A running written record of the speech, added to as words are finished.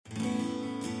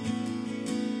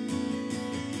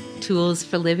tools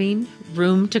for living,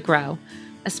 room to grow,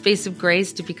 a space of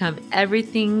grace to become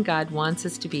everything God wants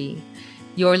us to be.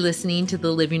 You're listening to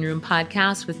the Living Room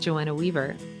Podcast with Joanna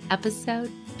Weaver,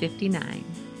 episode 59.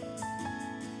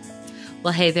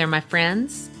 Well, hey there, my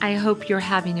friends. I hope you're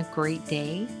having a great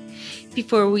day.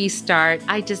 Before we start,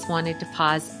 I just wanted to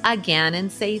pause again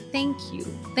and say thank you.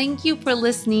 Thank you for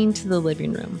listening to the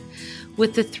Living Room.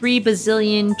 With the 3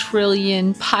 bazillion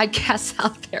trillion podcasts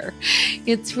out there,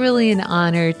 it's really an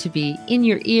honor to be in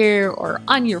your ear or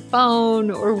on your phone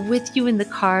or with you in the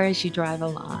car as you drive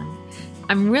along.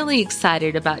 I'm really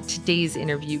excited about today's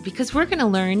interview because we're going to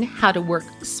learn how to work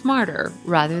smarter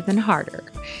rather than harder.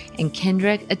 And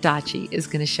Kendra Adachi is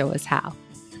going to show us how.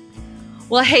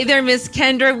 Well, hey there, Miss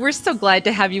Kendra. We're so glad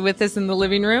to have you with us in the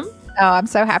living room. Oh, I'm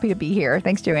so happy to be here.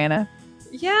 Thanks, Joanna.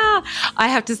 Yeah, I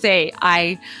have to say,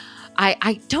 I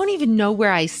don't even know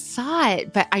where I saw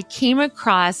it, but I came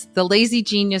across The Lazy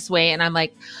Genius Way, and I'm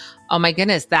like, oh my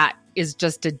goodness, that is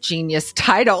just a genius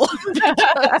title.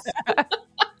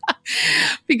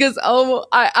 Because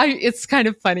it's kind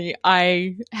of funny.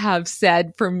 I have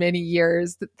said for many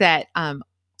years that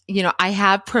I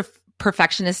have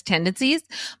perfectionist tendencies,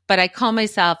 but I call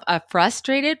myself a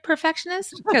frustrated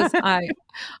perfectionist because I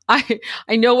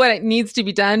know what it needs to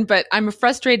be done, but I'm a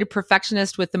frustrated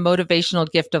perfectionist with the motivational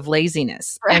gift of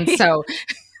laziness. Right. And so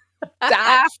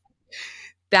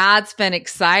that's been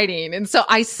exciting. And so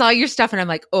I saw your stuff and I'm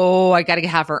like, oh, I got to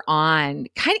have her on.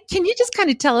 Can you just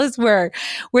kind of tell us where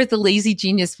the Lazy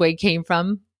Genius Way came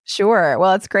from? Sure.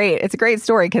 Well, it's great. It's a great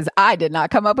story because I did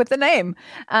not come up with the name.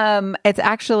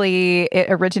 It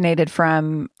originated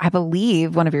from, I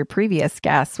believe, one of your previous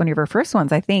guests, one of your first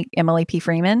ones, I think, Emily P.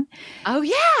 Freeman. Oh,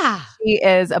 yeah. She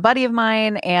is a buddy of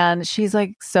mine and she's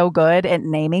like so good at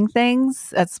naming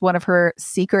things. That's one of her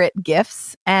secret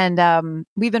gifts. And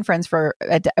we've been friends for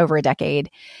over a decade.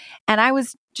 And I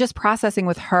was just processing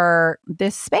with her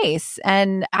this space.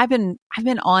 And I've been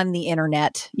on the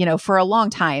internet, for a long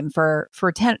time, for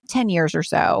 10 years or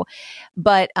so.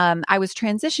 But I was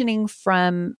transitioning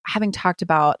from having talked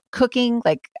about cooking,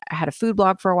 like I had a food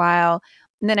blog for a while.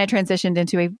 And then I transitioned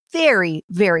into a very,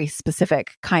 very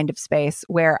specific kind of space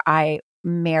where I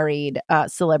married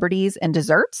celebrities and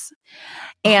desserts.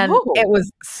 And It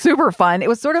was super fun. It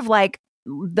was sort of like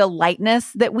the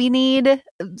lightness that we need.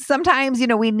 Sometimes,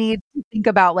 we need to think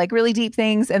about like really deep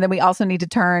things. And then we also need to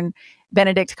turn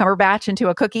Benedict Cumberbatch into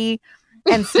a cookie.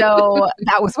 And so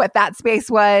that was what that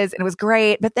space was. And it was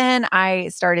great. But then I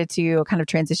started to kind of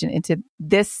transition into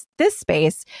this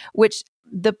space, which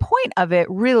the point of it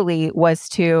really was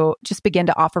to just begin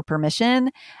to offer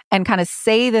permission and kind of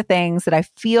say the things that I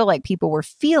feel like people were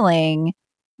feeling,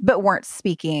 but weren't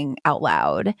speaking out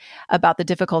loud about the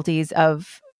difficulties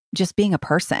of just being a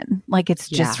person. Like it's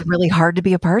just really hard to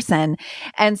be a person.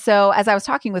 And so as I was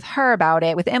talking with her about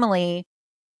it, with Emily,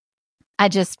 I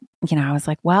just, I was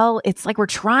like, well, it's like we're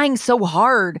trying so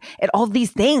hard at all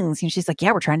these things. And she's like,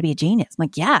 yeah, we're trying to be a genius. I'm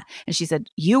like, yeah. And she said,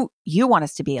 you want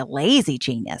us to be a lazy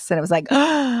genius. And it was like,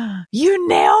 oh, you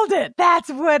nailed it. That's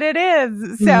what it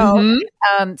is. So,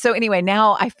 so anyway,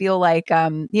 now I feel like,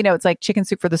 it's like chicken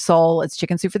soup for the soul. It's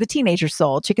chicken soup for the teenager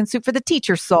soul, chicken soup for the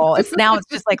teacher soul. It's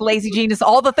just like lazy genius,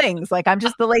 all the things. Like I'm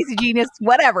just the lazy genius,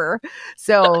 whatever.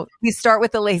 So we start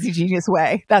with the Lazy Genius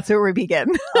Way. That's where we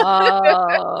begin.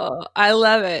 Oh, I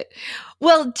love it.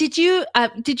 Well, did you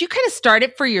kind of start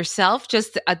it for yourself,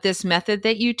 just this method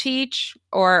that you teach,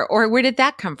 or where did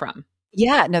that come from?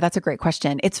 Yeah, no, that's a great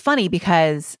question. It's funny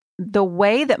because the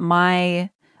way that my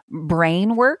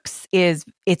brain works is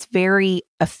it's very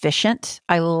efficient.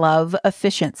 I love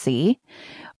efficiency,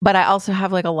 but I also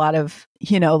have like a lot of,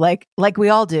 like we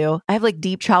all do, I have like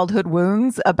deep childhood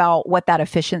wounds about what that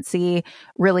efficiency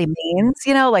really means,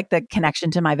 like the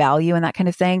connection to my value and that kind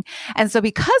of thing. And so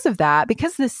because of that,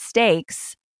 because the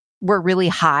stakes were really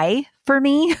high for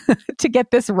me to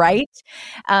get this right,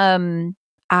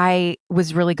 I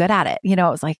was really good at it. It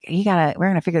was like, we're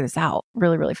going to figure this out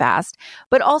really, really fast.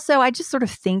 But also I just sort of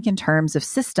think in terms of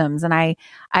systems, and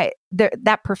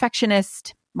that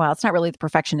perfectionist, well, it's not really the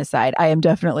perfectionist side. I am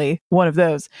definitely one of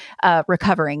those,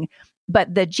 recovering,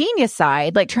 but the genius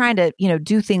side, like trying to,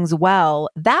 do things well,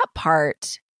 that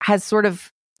part has sort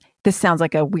of, this sounds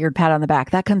like a weird pat on the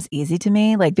back. That comes easy to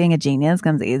me. Like being a genius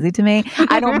comes easy to me.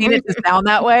 I don't mean it to sound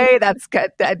that way. That's good.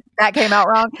 That came out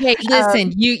wrong. Hey,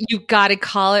 listen, you got to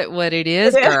call it what it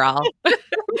is, girl.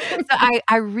 So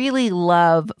I really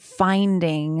love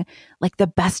finding like the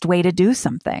best way to do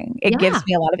something. It gives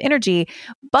me a lot of energy.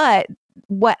 But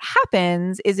what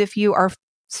happens is if you are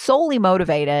solely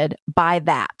motivated by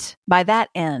that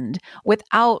end,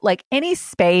 without like any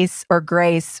space or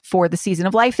grace for the season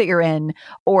of life that you're in,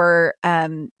 or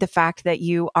the fact that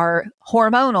you are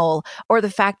hormonal, or the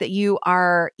fact that you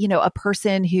are, a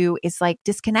person who is like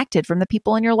disconnected from the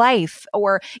people in your life,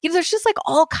 or, there's just like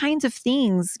all kinds of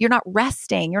things. You're not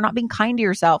resting. You're not being kind to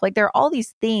yourself. Like there are all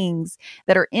these things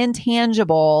that are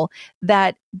intangible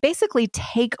that basically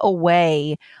take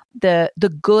away the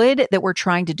good that we're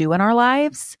trying to do in our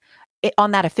lives,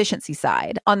 on that efficiency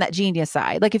side, on that genius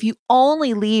side. Like if you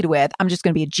only lead with, I'm just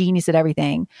going to be a genius at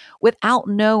everything, without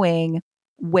knowing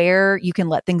where you can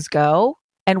let things go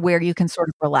and where you can sort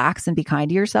of relax and be kind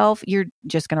to yourself, you're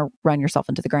just going to run yourself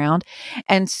into the ground.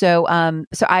 And so,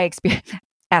 so I experienced,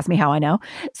 ask me how I know.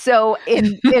 So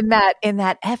in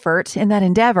that effort, in that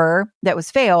endeavor that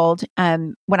was failed,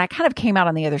 when I kind of came out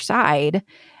on the other side,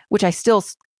 which I still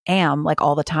am like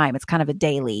all the time, it's kind of a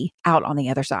daily out on the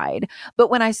other side. But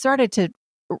when I started to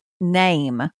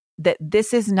name that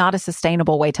this is not a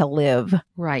sustainable way to live,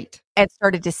 right, and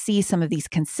started to see some of these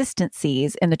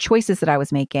consistencies in the choices that I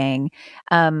was making,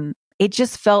 it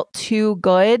just felt too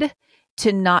good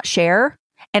to not share.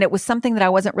 And it was something that I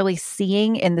wasn't really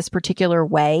seeing in this particular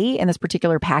way, in this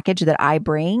particular package that I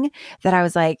bring, that I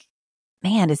was like,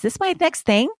 man, is this my next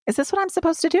thing? Is this what I'm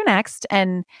supposed to do next?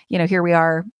 And, here we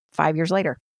are 5 years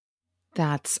later.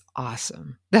 That's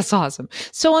awesome. That's awesome.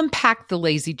 So unpack the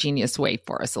lazy genius way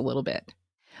for us a little bit.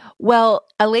 Well,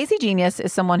 a lazy genius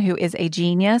is someone who is a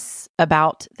genius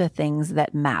about the things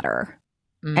that matter,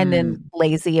 and then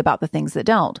lazy about the things that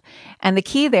don't. And the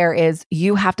key there is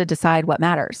you have to decide what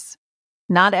matters.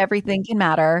 Not everything can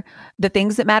matter. The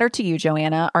things that matter to you,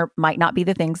 Joanna, might not be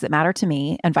the things that matter to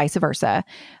me, and vice versa.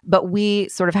 But we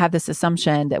sort of have this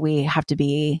assumption that we have to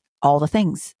be all the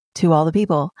things to all the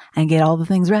people and get all the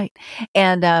things right.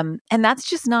 And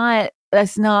that's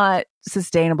not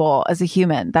sustainable as a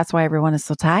human. That's why everyone is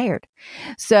so tired.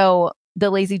 So the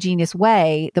Lazy Genius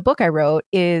Way, the book I wrote,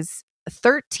 is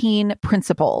 13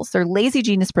 principles. They're lazy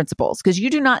genius principles, because you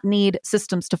do not need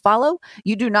systems to follow.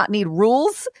 You do not need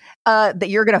rules that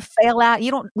you're going to fail at.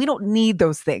 We don't need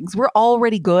those things. We're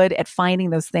already good at finding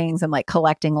those things and like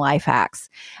collecting life hacks.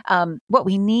 What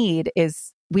we need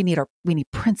is we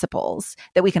need principles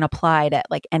that we can apply to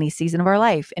like any season of our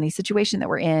life, any situation that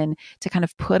we're in, to kind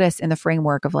of put us in the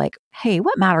framework of like, hey,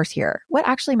 what matters here? What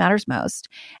actually matters most?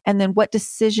 And then what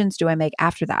decisions do I make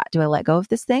after that? Do I let go of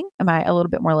this thing? Am I a little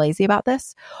bit more lazy about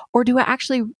this? Or do I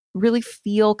actually really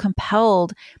feel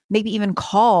compelled, maybe even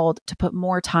called, to put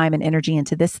more time and energy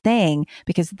into this thing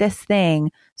because this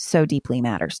thing so deeply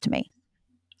matters to me?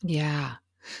 Yeah.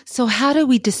 So how do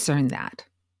we discern that?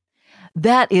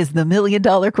 That is the $1 million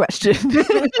question.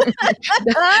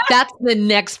 That's the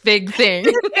next big thing.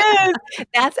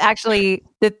 That's actually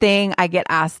the thing I get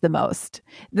asked the most.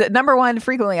 The number one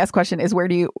frequently asked question is, where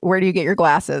do you get your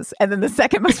glasses? And then the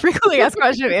second most frequently asked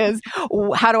question is,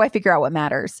 how do I figure out what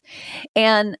matters?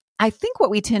 And I think what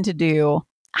we tend to do,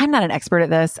 I'm not an expert at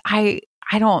this. I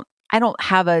don't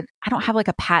have like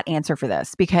a pat answer for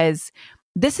this, because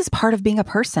this is part of being a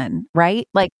person, right?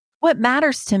 Like, what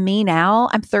matters to me now,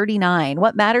 I'm 39.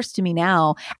 What matters to me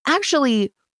now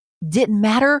actually didn't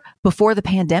matter before the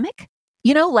pandemic.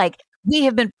 Like we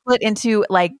have been put into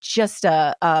like just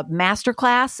a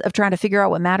masterclass of trying to figure out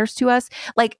what matters to us.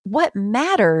 Like what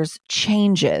matters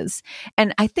changes.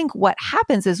 And I think what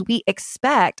happens is we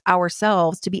expect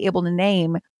ourselves to be able to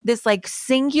name this like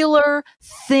singular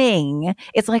thing.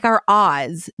 It's like our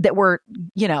odds that we're,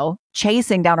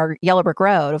 chasing down our yellow brick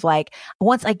road of like,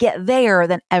 once I get there,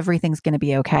 then everything's going to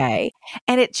be okay.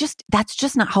 And that's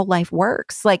just not how life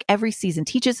works. Like every season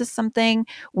teaches us something.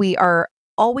 We're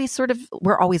always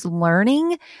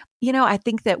learning. I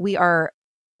think that we are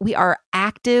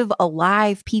active,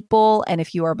 alive people. And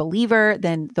if you are a believer,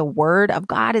 then the word of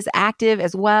God is active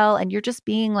as well. And you're just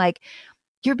being like,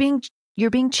 you're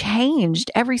being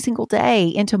changed every single day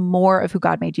into more of who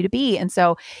God made you to be. And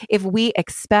so if we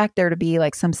expect there to be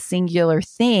like some singular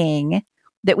thing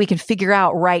that we can figure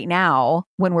out right now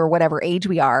when we're whatever age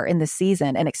we are in this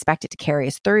season and expect it to carry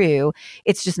us through,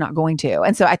 it's just not going to.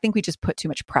 And so I think we just put too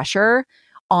much pressure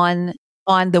on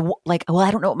the like, well,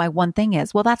 I don't know what my one thing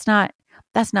is. Well, that's not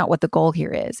what the goal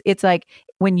here is. It's like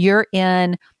when you're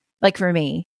in, like for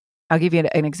me, I'll give you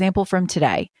an example from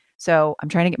today. So I'm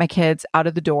trying to get my kids out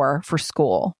of the door for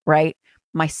school, right?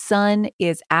 My son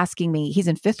is asking me, he's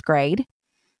in 5th grade.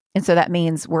 And so that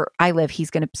means where I live, he's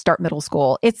going to start middle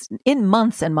school. It's in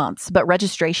months and months, but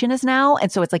registration is now.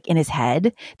 And so it's like in his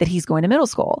head that he's going to middle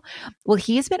school. Well,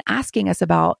 he has been asking us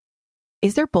about,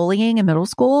 is there bullying in middle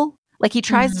school? Like he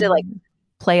tries to like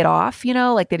play it off,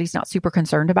 like that he's not super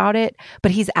concerned about it.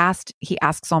 But he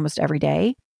asks almost every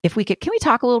day if can we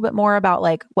talk a little bit more about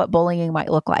like what bullying might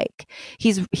look like?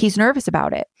 He's nervous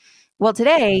about it. Well,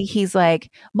 today he's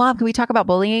like, Mom, can we talk about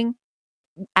bullying?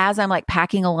 As I'm like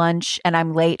packing a lunch and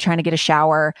I'm late trying to get a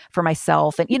shower for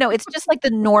myself. And, it's just like the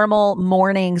normal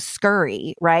morning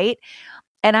scurry, right?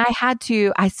 And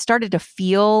I started to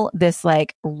feel this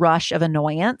like rush of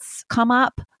annoyance come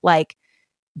up. Like,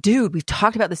 dude, we've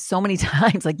talked about this so many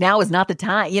times. Like, now is not the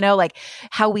time, like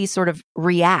how we sort of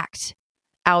react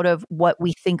out of what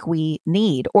we think we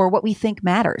need or what we think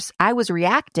matters. I was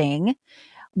reacting,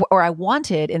 or I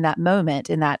wanted in that moment,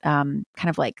 in that kind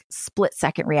of like split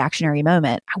second reactionary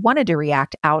moment, I wanted to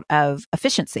react out of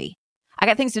efficiency. I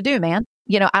got things to do, man.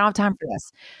 I don't have time for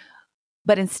this.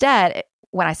 But instead,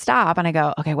 when I stop and I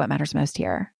go, okay, what matters most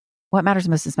here? What matters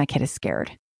most is my kid is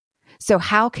scared. So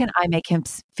how can I make him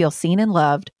feel seen and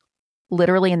loved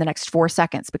literally in the next 4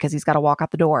 seconds, because he's got to walk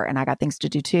out the door and I got things to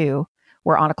do too.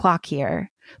 We're on a clock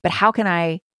here. But how can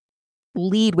I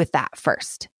lead with that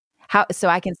first? So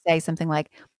I can say something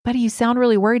like, buddy, you sound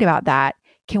really worried about that.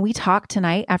 Can we talk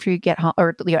tonight after you get home,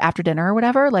 or after dinner or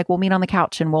whatever? Like, we'll meet on the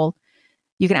couch and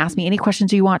you can ask me any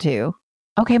questions you want to.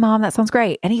 Okay, Mom, that sounds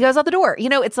great. And he goes out the door.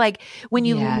 It's like when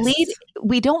you lead,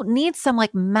 we don't need some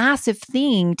like massive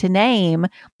thing to name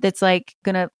that's like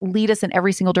going to lead us in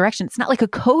every single direction. It's not like a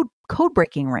code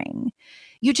breaking ring.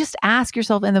 You just ask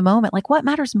yourself in the moment, like, what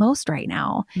matters most right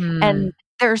now? And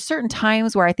there are certain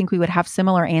times where I think we would have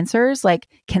similar answers, like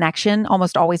connection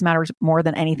almost always matters more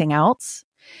than anything else.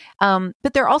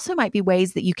 But there also might be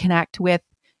ways that you connect with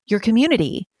your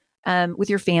community, with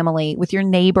your family, with your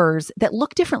neighbors that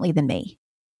look differently than me.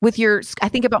 I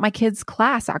think about my kids'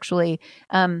 class, actually.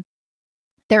 There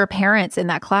are parents in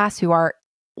that class who are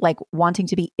like wanting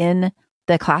to be in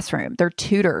the classroom. They're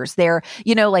tutors. They're,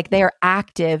 like they're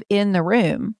active in the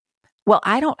room. Well,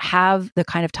 I don't have the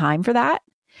kind of time for that.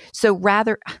 So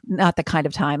rather, not the kind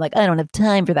of time, like I don't have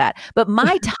time for that, but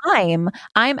my time,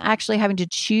 I'm actually having to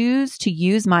choose to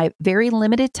use my very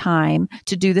limited time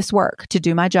to do this work, to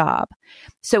do my job.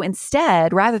 So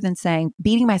instead, rather than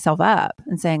beating myself up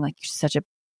and saying like, you're such a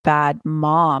bad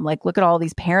mom, like look at all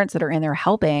these parents that are in there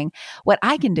helping, what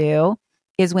I can do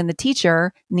is when the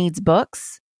teacher needs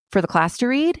books for the class to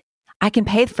read, I can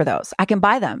pay for those. I can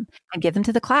buy them and give them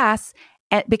to the class.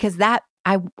 And because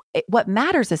what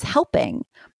matters is helping,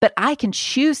 but I can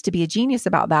choose to be a genius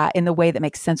about that in the way that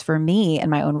makes sense for me and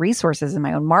my own resources and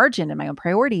my own margin and my own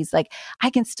priorities. Like I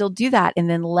can still do that and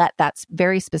then let that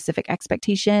very specific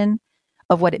expectation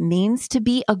of what it means to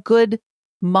be a good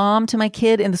mom to my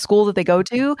kid in the school that they go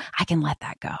to, I can let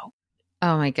that go.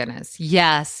 Oh my goodness.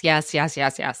 Yes.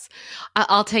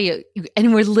 I'll tell you,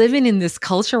 and we're living in this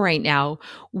culture right now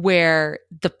where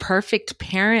the perfect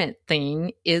parent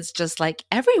thing is just like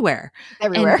everywhere.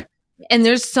 And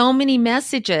there's so many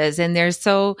messages and there's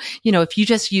if you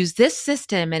just use this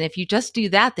system and if you just do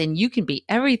that, then you can be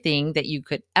everything that you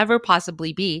could ever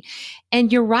possibly be.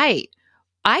 And you're right.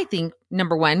 I think,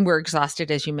 number one, we're exhausted,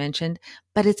 as you mentioned,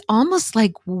 but it's almost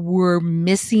like we're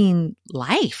missing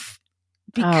life.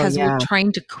 Because we're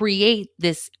trying to create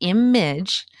this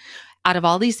image out of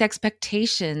all these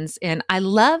expectations. And I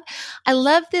love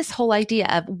this whole idea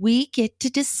of we get to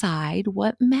decide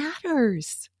what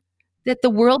matters, that the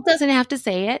world doesn't have to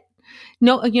say it.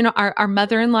 No, our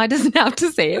mother-in-law doesn't have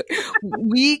to say it.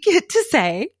 We get to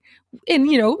say, and,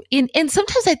 and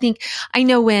sometimes I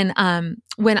know when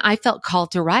I felt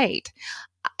called to write,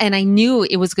 and I knew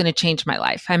it was going to change my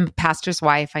life. I'm a pastor's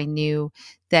wife. I knew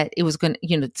that it was going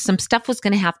to, some stuff was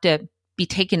going to have to be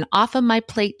taken off of my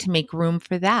plate to make room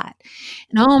for that.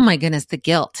 And oh my goodness, the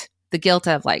guilt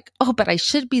of like, oh, but I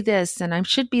should be this and I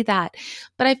should be that.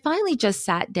 But I finally just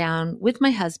sat down with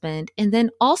my husband and then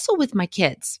also with my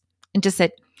kids and just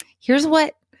said, here's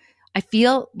what I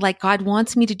feel like God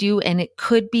wants me to do. And it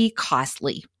could be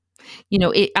costly.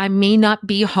 I may not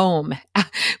be home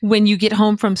when you get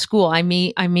home from school. I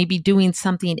may be doing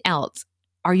something else.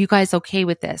 Are you guys okay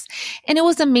with this? And it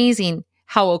was amazing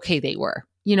how okay they were,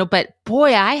 but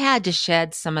boy, I had to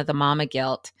shed some of the mama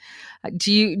guilt.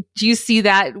 Do you see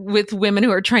that with women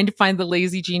who are trying to find the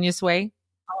lazy genius way?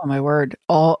 Oh my word.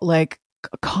 All like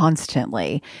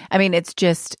constantly. I mean,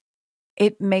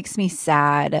 it makes me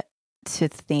sad to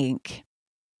think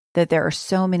that there are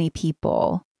so many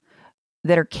people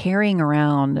that are carrying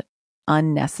around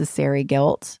unnecessary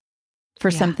guilt for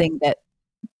something that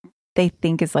they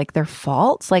think is like their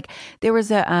fault. Like there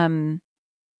was I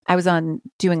was on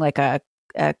doing like a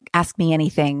ask me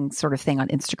anything sort of thing on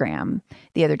Instagram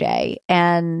the other day.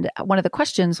 And one of the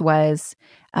questions was,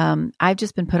 I've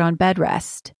just been put on bed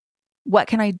rest. What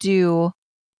can I do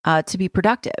to be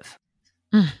productive.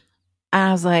 Mm. And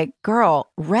I was like,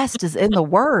 girl, rest is in the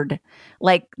word.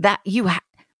 Like that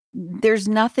there's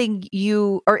nothing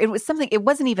or it was something, it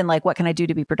wasn't even like, what can I do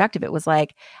to be productive? It was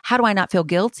like, how do I not feel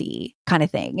guilty kind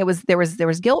of thing. There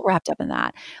was guilt wrapped up in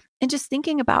that. And just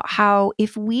thinking about how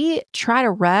if we try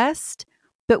to rest,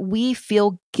 but we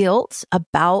feel guilt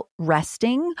about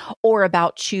resting or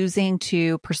about choosing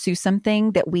to pursue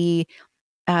something that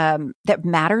that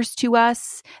matters to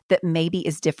us, that maybe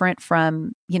is different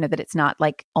from, that it's not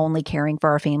like only caring for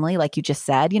our family, like you just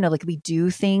said, like we do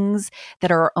things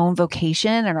that are our own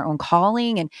vocation and our own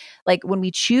calling. And like when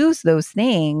we choose those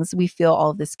things, we feel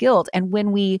all of this guilt. And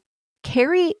when we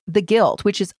carry the guilt,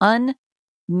 which is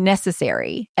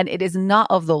unnecessary, and it is not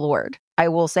of the Lord, I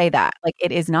will say that, like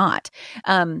it is not.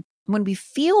 When we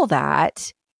feel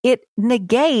that, it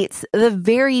negates the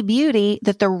very beauty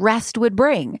that the rest would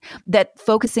bring, that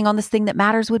focusing on this thing that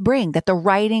matters would bring, that the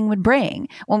writing would bring.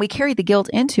 When we carry the guilt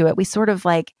into it, we sort of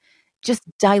like just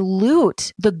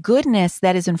dilute the goodness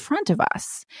that is in front of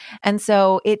us. And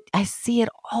so I see it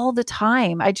all the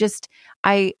time. I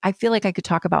feel like I could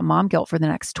talk about mom guilt for the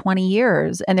next 20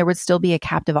 years and there would still be a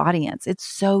captive audience. It's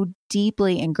so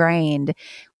deeply ingrained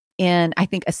in, I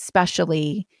think,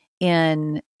 especially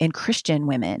in Christian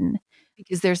women,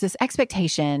 because there's this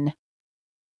expectation,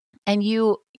 and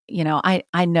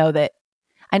I know that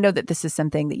this is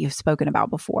something that you've spoken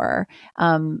about before,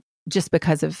 just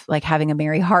because of like having a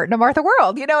Mary heart and a Martha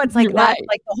world, it's like Right. that's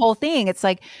like the whole thing. It's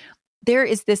like there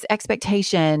is this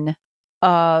expectation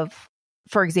of,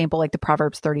 for example, like the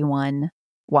Proverbs 31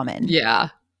 woman. Yeah.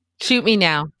 Shoot me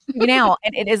now.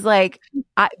 And it is like,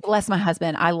 I bless my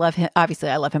husband. I love him. Obviously,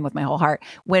 I love him with my whole heart.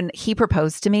 When he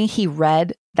proposed to me, he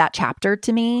read that chapter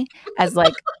to me as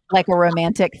like a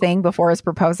romantic thing before his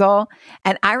proposal.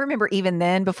 And I remember even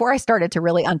then, before I started to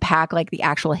really unpack like the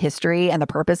actual history and the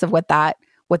purpose of what that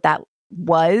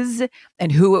was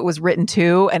and who it was written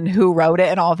to and who wrote it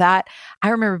and all that, I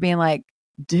remember being like,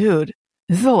 dude,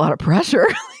 this is a lot of pressure.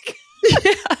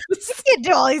 Yes. I can't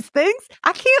do all these things.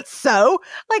 I can't sew.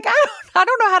 Like, I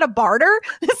don't know how to barter.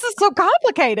 This is so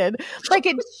complicated. Like,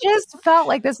 it just felt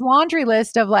like this laundry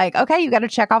list of like, okay, you got to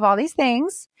check off all these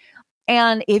things.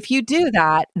 And if you do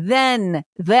that, then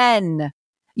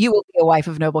you will be a wife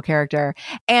of noble character.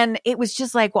 And it was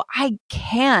just like, well, I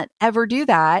can't ever do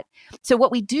that. So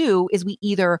what we do is we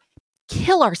either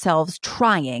kill ourselves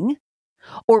trying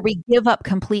or we give up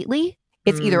completely.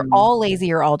 It's either all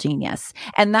lazy or all genius.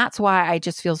 And that's why I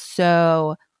just feel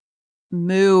so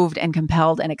moved and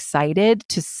compelled and excited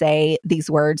to say these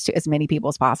words to as many people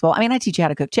as possible. I mean, I teach you how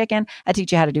to cook chicken. I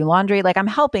teach you how to do laundry. Like I'm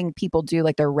helping people do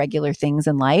like their regular things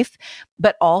in life.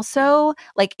 But also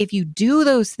like if you do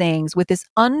those things with this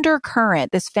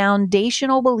undercurrent, this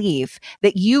foundational belief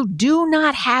that you do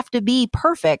not have to be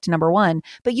perfect, number one,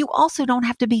 but you also don't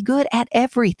have to be good at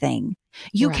everything.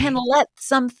 You can let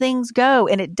some things go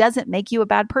and it doesn't make you a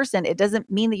bad person. It doesn't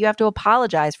mean that you have to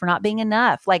apologize for not being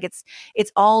enough. Like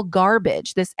it's all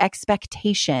garbage. This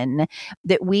expectation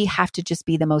that we have to just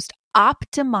be the most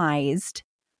optimized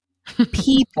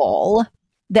people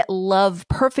that love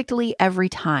perfectly every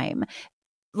time,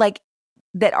 like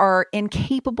that are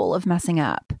incapable of messing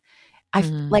up. I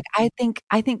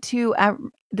think too,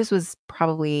 this was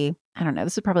probably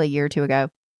a year or two ago.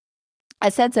 I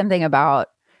said something about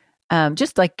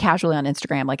just like casually on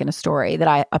Instagram, like in a story, that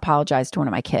I apologized to one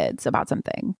of my kids about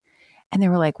something. And they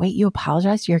were like, wait, you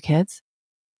apologize to your kids?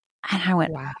 And I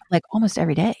went, wow, like almost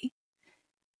every day,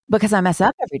 because I mess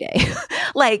up every day.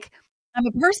 Like I'm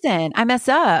a person, I mess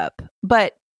up,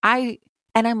 but I'm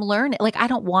learning, like, I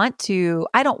don't want to,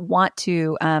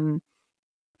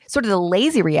 sort of the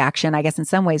lazy reaction, I guess in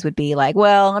some ways would be like,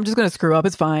 well, I'm just going to screw up.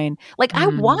 It's fine. Like I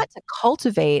want to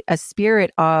cultivate a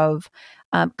spirit of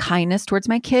kindness towards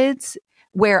my kids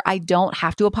where I don't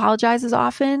have to apologize as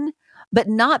often, but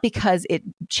not because it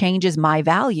changes my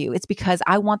value. It's because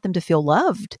I want them to feel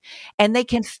loved, and they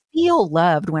can feel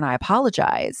loved when I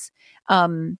apologize. But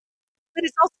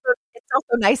it's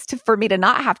also nice for me to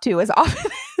not have to as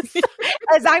often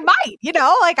as I might,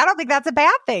 like, I don't think that's a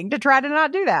bad thing to try to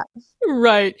not do that.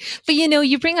 Right. But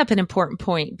you bring up an important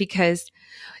point, because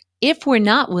if we're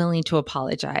not willing to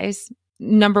apologize,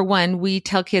 number one, we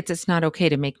tell kids it's not okay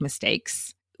to make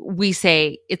mistakes. We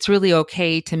say it's really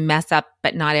okay to mess up,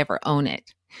 but not ever own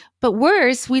it. But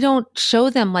worse, we don't show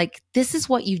them like, this is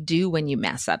what you do when you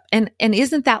mess up. And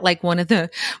isn't that like one of the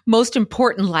most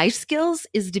important life skills,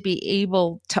 is to be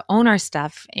able to own our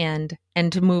stuff and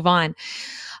to move on.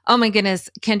 Oh my goodness,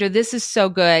 Kendra, this is so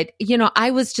good.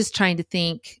 I was just trying to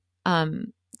think,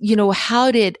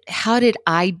 how did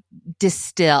I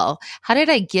distill? How did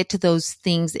I get to those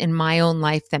things in my own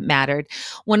life that mattered?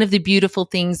 One of the beautiful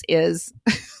things is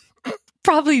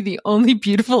probably the only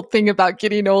beautiful thing about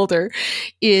getting older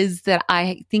is that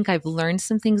I think I've learned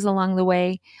some things along the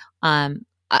way. I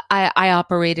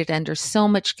operated under so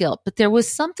much guilt, but there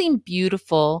was something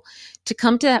beautiful to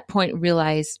come to that point and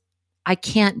realize I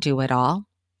can't do it all,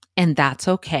 and that's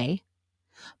okay.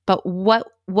 But what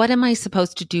am I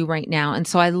supposed to do right now? And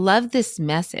so I love this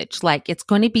message. Like, it's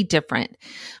going to be different,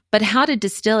 but how to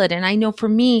distill it. And I know for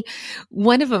me,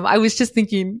 one of them, I was just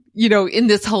thinking, in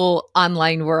this whole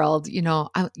online world,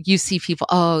 you see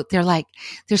people,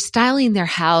 they're styling their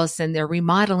house and they're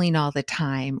remodeling all the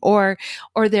time, or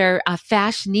they're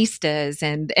fashionistas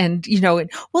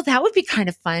well, that would be kind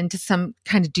of fun to some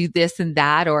kind of do this and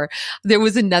that. Or there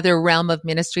was another realm of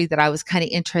ministry that I was kind of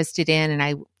interested in and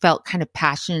I felt kind of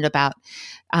passionate about,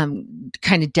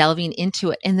 kind of delving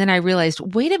into it. And then I realized,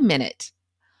 wait a minute,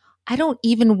 I don't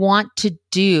even want to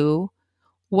do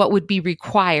what would be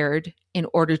required in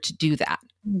order to do that.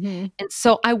 Mm-hmm. And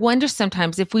so I wonder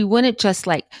sometimes if we wouldn't just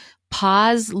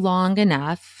pause long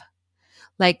enough,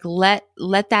 let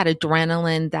that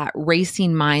adrenaline, that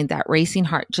racing mind, that racing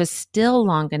heart just still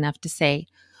long enough to say,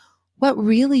 what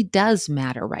really does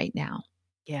matter right now?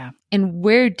 Yeah. And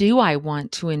where do I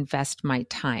want to invest my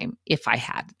time if I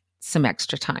had some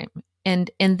extra time? And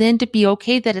then to be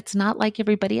okay that it's not like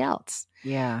everybody else.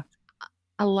 Yeah.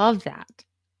 I love that.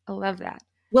 I love that.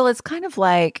 Well, it's kind of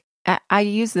like, I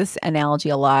use this analogy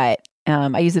a lot.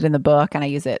 I use it in the book and I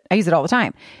use it all the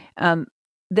time.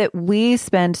 That we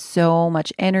spend so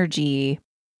much energy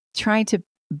trying to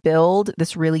build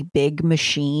this really big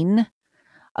machine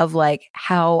of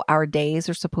how our days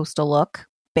are supposed to look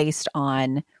based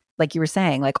on, like you were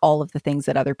saying, all of the things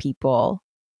that other people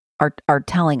are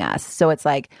telling us. So it's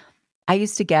I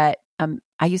used to get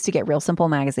Real Simple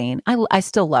magazine. I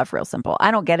still love Real Simple.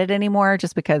 I don't get it anymore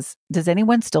just because, does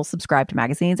anyone still subscribe to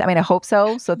magazines? I mean, I hope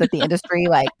so that the industry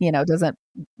doesn't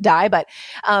die. But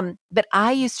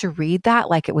I used to read that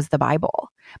like it was the Bible,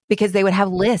 because they would have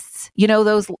lists,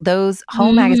 those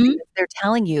home magazines, they're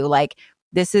telling you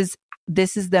this is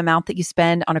the amount that you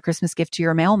spend on a Christmas gift to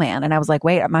your mailman. And I was like,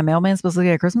 wait, my mailman's supposed to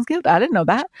get a Christmas gift? I didn't know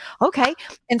that. Okay.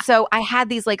 And so I had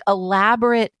these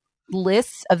elaborate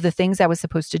lists of the things I was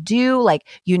supposed to do.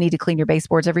 You need to clean your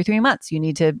baseboards every 3 months. You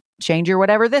need to change your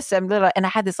whatever this. And I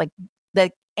had this the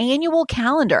annual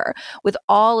calendar with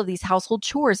all of these household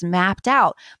chores mapped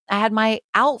out. I had my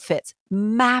outfits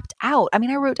mapped out. I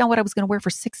mean, I wrote down what I was going to wear for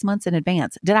 6 months in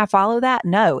advance. Did I follow that?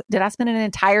 No. Did I spend an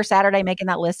entire Saturday making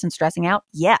that list and stressing out?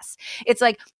 Yes. It's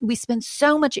we spend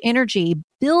so much energy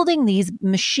building these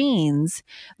machines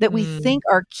that we think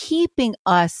are keeping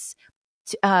us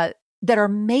that are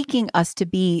making us to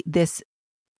be this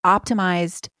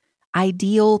optimized,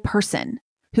 ideal person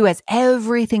who has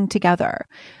everything together.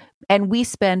 And we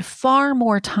spend far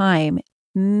more time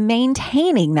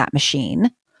maintaining that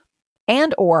machine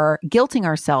and or guilting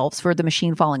ourselves for the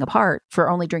machine falling apart for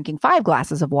only drinking 5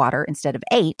 glasses of water instead of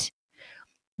 8,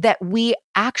 that we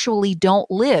actually don't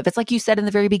live. It's like you said in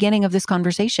the very beginning of this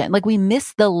conversation, we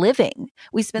miss the living.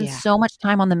 We spend so much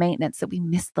time on the maintenance that we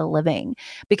miss the living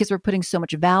because we're putting so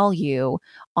much value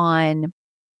on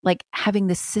having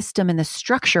the system and the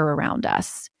structure around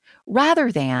us,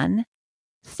 rather than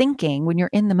thinking when you're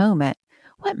in the moment,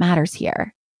 what matters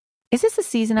here? Is this a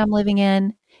season I'm living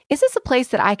in? Is this a place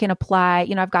that I can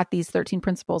apply? I've got these 13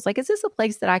 principles. Is this a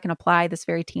place that I can apply this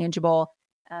very tangible,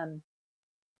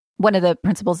 one of the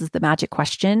principles is the magic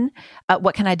question.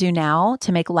 What can I do now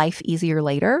to make life easier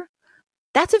later?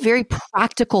 That's a very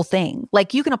practical thing.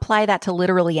 You can apply that to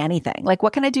literally anything.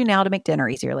 What can I do now to make dinner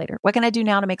easier later? What can I do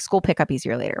now to make school pickup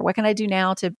easier later? What can I do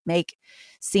now to make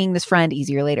seeing this friend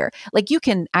easier later? You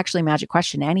can actually magic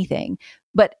question anything,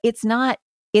 but it's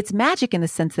magic in the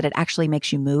sense that it actually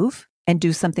makes you move and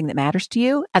do something that matters to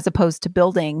you, as opposed to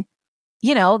building,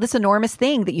 this enormous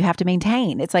thing that you have to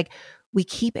maintain. It's we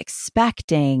keep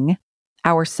expecting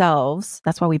ourselves.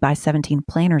 That's why we buy 17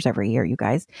 planners every year, you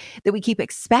guys, that we keep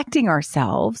expecting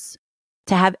ourselves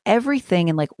to have everything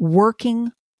in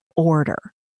working order,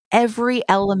 every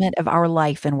element of our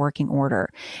life in working order.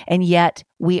 And yet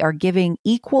we are giving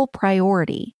equal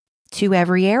priority to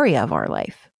every area of our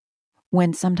life,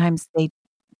 when sometimes they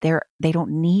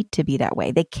don't need to be that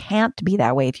way. They can't be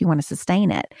that way if you want to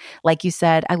sustain it. Like you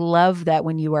said, I love that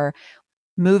when you are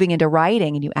moving into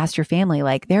writing and you asked your family,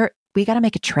 we got to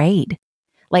make a trade.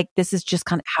 This is just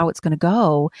kind of how it's going to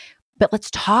go. But let's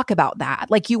talk about that.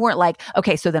 You weren't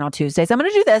okay, so then on Tuesdays, I'm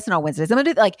going to do this. And on Wednesdays, I'm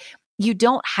going to do you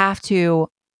don't have to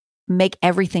make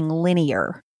everything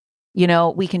linear.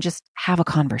 We can just have a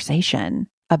conversation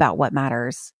about what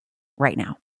matters right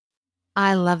now.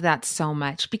 I love that so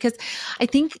much because I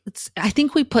think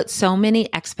we put so many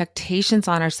expectations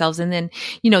on ourselves. And then,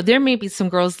 there may be some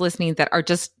girls listening that are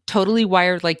just totally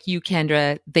wired like you,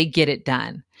 Kendra. They get it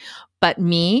done. But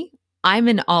me, I'm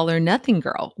an all or nothing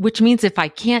girl, which means if I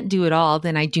can't do it all,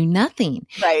 then I do nothing.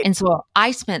 Right. And so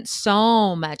I spent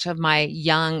so much of my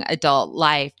young adult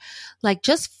life like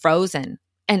just frozen.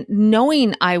 And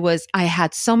knowing I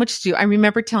had so much to do. I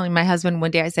remember telling my husband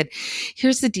one day, I said,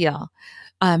 here's the deal.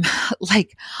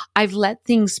 Like I've let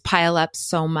things pile up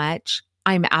so much,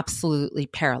 I'm absolutely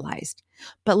paralyzed.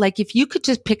 But like, if you could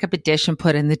just pick up a dish and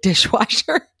put in the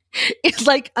dishwasher, it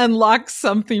like unlocks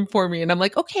something for me. And I'm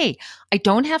like, okay, I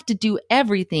don't have to do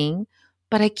everything,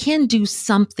 but I can do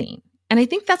something. And I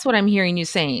think that's what I'm hearing you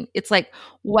saying. It's like,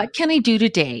 what can I do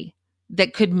today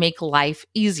that could make life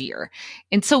easier?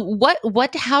 And so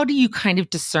how do you kind of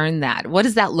discern that? What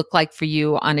does that look like for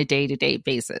you on a day-to-day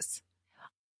basis?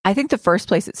 I think the first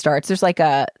place it starts, there's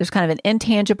kind of an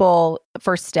intangible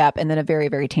first step and then a very,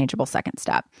 very tangible second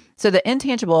step. So the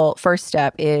intangible first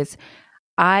step is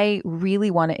I really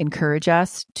want to encourage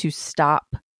us to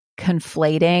stop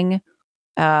conflating,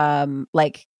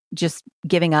 like just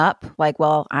giving up, like,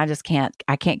 well, I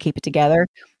can't keep it together,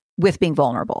 with being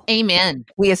vulnerable. Amen.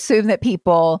 We assume that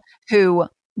people who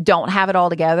don't have it all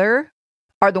together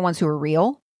are the ones who are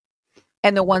real.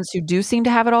 And the ones who do seem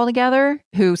to have it all together,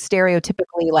 who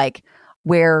stereotypically like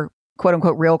wear quote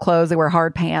unquote real clothes, they wear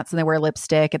hard pants and they wear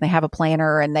lipstick and they have a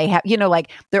planner and they have,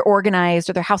 like they're organized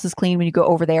or their house is clean when you go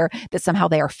over there, that somehow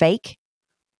they are fake.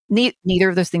 Neither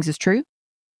of those things is true.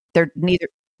 Neither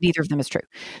of them is true.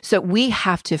 So we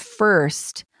have to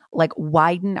first like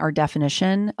widen our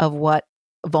definition of what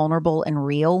vulnerable and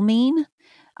real mean.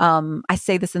 I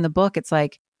say this in the book. It's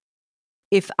like,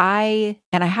 if I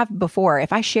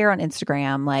share on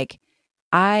Instagram, like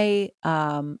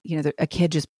a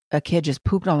kid just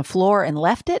pooped on the floor and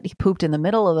left it. He pooped in the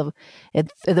middle of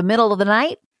the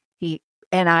night.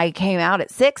 And I came out at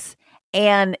 6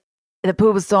 and the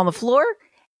poop was still on the floor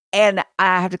and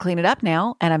I have to clean it up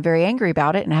now. And I'm very angry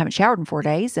about it. And I haven't showered in 4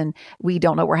 days and we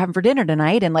don't know what we're having for dinner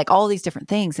tonight. And like all these different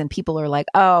things. And people are like,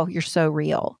 oh, you're so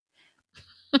real.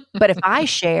 But if I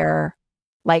share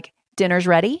like dinner's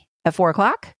ready at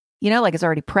 4:00, like it's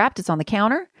already prepped, it's on the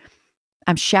counter,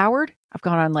 I'm showered, I've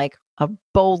gone on like a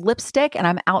bold lipstick and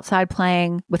I'm outside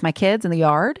playing with my kids in the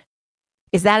yard.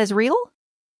 Is that as real?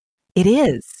 It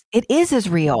is. It is as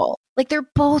real. Like they're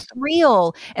both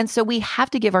real. And so we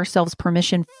have to give ourselves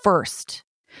permission first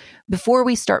before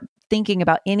we start thinking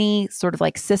about any sort of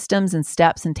like systems and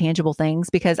steps and tangible things,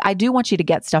 because I do want you to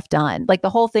get stuff done. Like the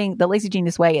whole thing, the Lazy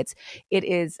Genius way, it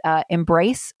is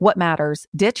embrace what matters,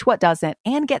 ditch what doesn't,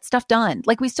 and get stuff done.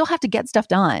 Like we still have to get stuff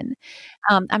done.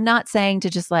 I'm not saying to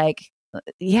just like,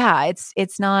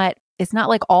 it's not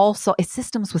like all soul, it's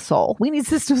systems with soul. We need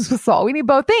systems with soul. We need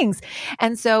both things.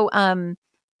 And so,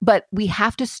 but we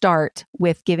have to start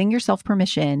with giving yourself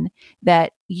permission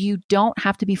that you don't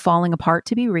have to be falling apart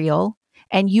to be real.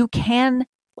 And you can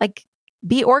like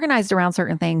be organized around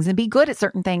certain things and be good at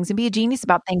certain things and be a genius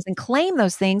about things and claim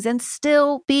those things and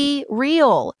still be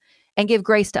real and give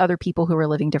grace to other people who are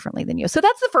living differently than you. So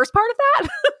that's the first part of that.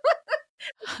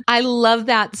 I love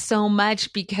that so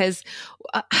much because,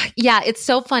 it's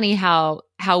so funny how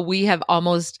we have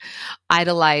almost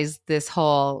idolized this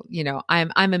whole,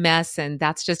 I'm a mess and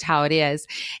that's just how it is.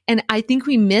 And I think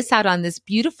we miss out on this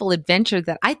beautiful adventure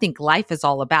that I think life is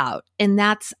all about. And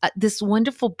that's this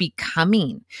wonderful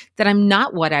becoming that I'm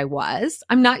not what I was.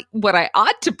 I'm not what I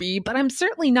ought to be, but I'm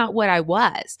certainly not what I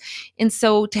was. And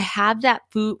so to have that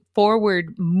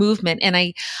forward movement, and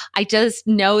I just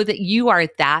know that you are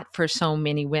that for so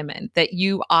many women, that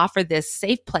you offer this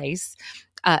safe place,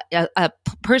 a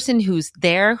person who's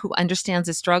there, who understands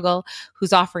the struggle,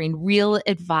 who's offering real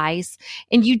advice.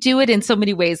 And you do it in so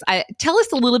many ways. Tell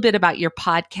us a little bit about your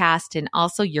podcast and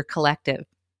also your collective.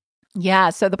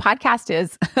 Yeah. So the podcast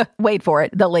is, wait for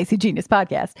it, the Lazy Genius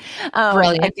Podcast.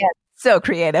 Brilliant. Again, so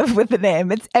creative with the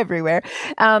name. It's everywhere.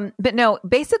 But no,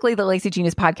 basically the Lazy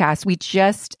Genius Podcast, we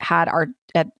just had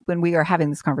when we were having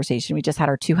this conversation, we just had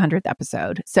our 200th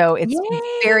episode. So it's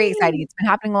very exciting. It's been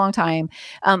happening a long time.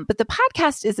 But the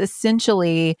podcast is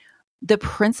essentially the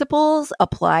principles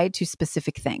applied to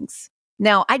specific things.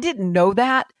 Now, I didn't know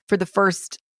that for the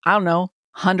first,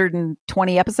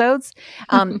 120 episodes,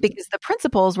 because the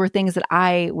principles were things that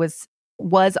I was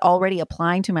already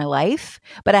applying to my life,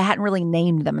 but I hadn't really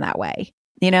named them that way,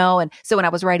 And so when I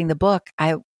was writing the book,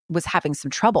 I was having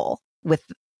some trouble with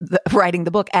writing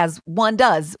the book, as one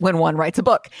does when one writes a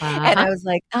book. And I was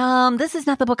like, this is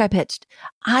not the book I pitched.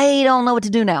 I don't know what to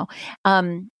do now.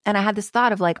 And I had this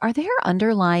thought of like, are there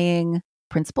underlying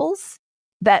principles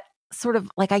that sort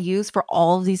of like I use for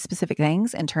all of these specific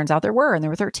things? And turns out there were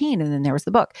 13, and then there was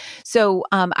the book. So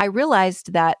I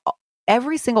realized that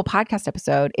every single podcast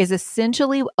episode is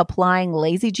essentially applying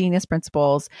lazy genius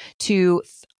principles to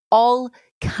all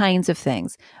kinds of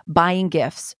things: buying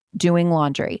gifts, doing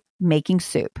laundry, making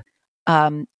soup,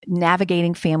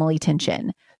 navigating family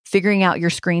tension, figuring out your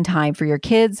screen time for your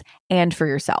kids and for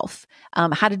yourself,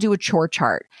 how to do a chore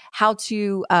chart, how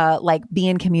to like be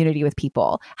in community with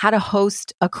people, how to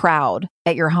host a crowd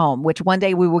at your home, which one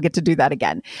day we will get to do that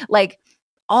again. Like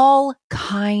all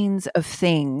kinds of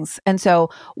things. And so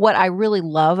what I really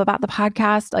love about the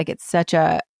podcast, like it's such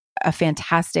a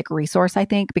fantastic resource, I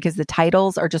think, because the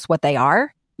titles are just what they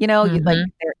are. You know, like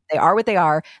they are what they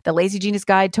are, the Lazy Genius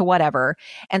Guide to whatever.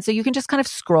 And so you can just kind of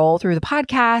scroll through the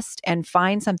podcast and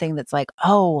find something that's like,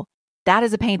 oh, that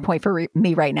is a pain point for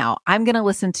me right now. I'm going to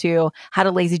listen to how to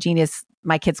lazy genius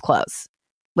my kids' clothes.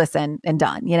 Listen and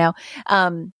done, you know?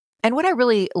 And what I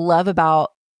really love about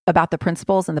the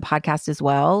principles and the podcast as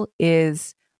well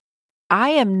is I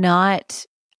am not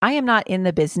in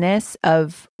the business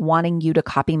of wanting you to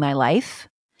copy my life,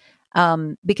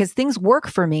 because things work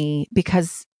for me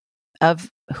because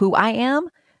of who I am,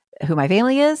 who my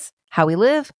family is, how we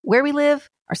live, where we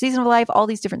live, our season of life, all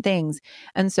these different things.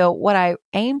 And so what I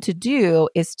aim to do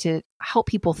is to help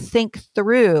people think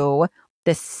through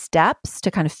the steps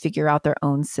to kind of figure out their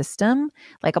own system,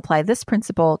 like apply this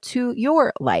principle to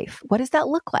your life. What does that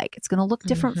look like? It's going to look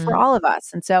different for all of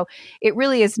us. And so it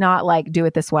really is not like do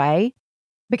it this way,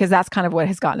 because that's kind of what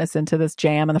has gotten us into this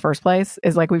jam in the first place,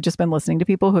 is like we've just been listening to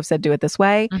people who have said do it this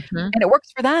way and it works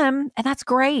for them, and that's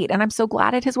great. And I'm so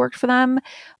glad it has worked for them.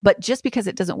 But just because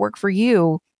it doesn't work for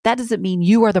you, that doesn't mean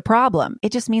you are the problem.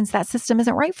 It just means that system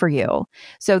isn't right for you.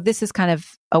 So this is kind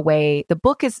of a way, the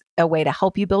book is a way to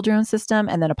help you build your own system.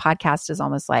 And then a podcast is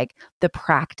almost like the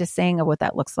practicing of what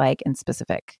that looks like in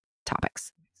specific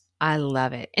topics. I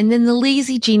love it. And then the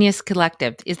Lazy Genius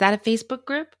Collective, is that a Facebook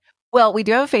group? Well, we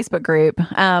do have a Facebook group.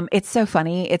 It's so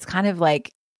funny. It's kind of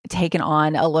like taken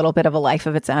on a little bit of a life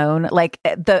of its own. Like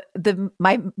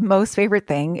my most favorite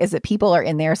thing is that people are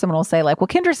in there. Someone will say like, well,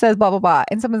 Kendra says blah, blah, blah.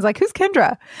 And someone's like, who's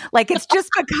Kendra? Like it's just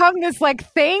become this like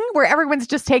thing where everyone's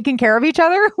just taking care of each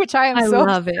other, which I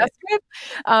love obsessed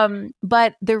with.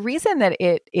 But the reason that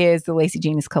it is the Lazy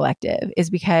Genius Collective is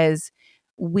because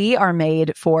we are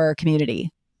made for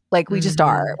community. Like we just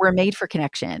are. We're made for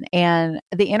connection. And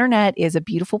the internet is a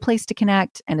beautiful place to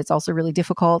connect. And it's also really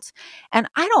difficult. And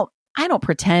I don't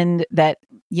pretend that,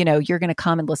 you know, you're going to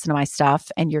come and listen to my stuff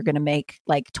and you're going to make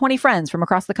like 20 friends from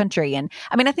across the country. And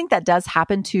I mean, I think that does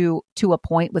happen to a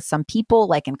point with some people,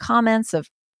 like in comments of,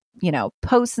 you know,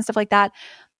 posts and stuff like that.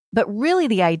 But really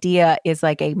the idea is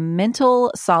like a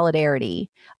mental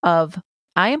solidarity of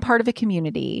I am part of a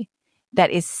community that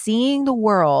is seeing the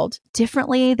world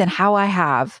differently than how I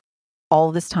have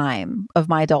all this time of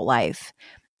my adult life.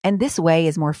 And this way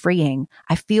is more freeing.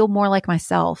 I feel more like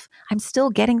myself. I'm still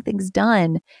getting things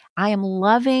done. I am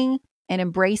loving and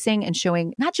embracing and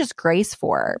showing not just grace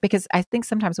for, because I think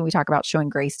sometimes when we talk about showing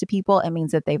grace to people, it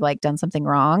means that they've like done something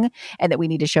wrong and that we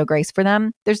need to show grace for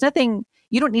them. There's nothing,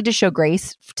 you don't need to show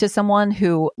grace to someone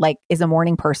who like is a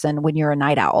morning person when you're a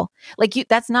night owl. Like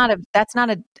that's not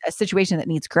a situation that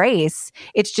needs grace.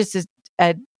 It's just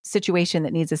a situation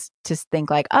that needs us to think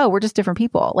like, oh, we're just different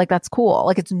people. Like that's cool.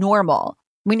 Like it's normal.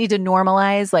 We need to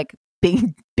normalize like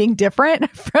being different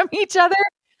from each other.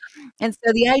 And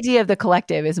so the idea of the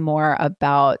collective is more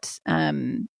about,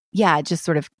 just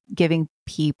sort of giving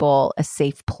people a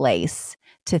safe place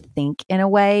to think in a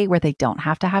way where they don't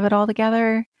have to have it all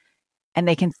together and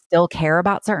they can still care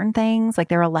about certain things. Like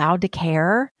they're allowed to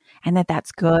care and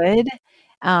that's good.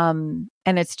 And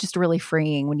it's just really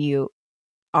freeing when you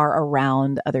are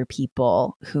around other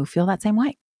people who feel that same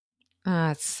way.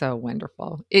 It's so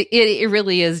wonderful. It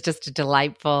really is just a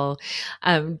delightful,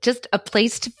 just a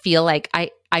place to feel like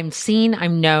I'm seen,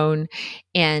 I'm known,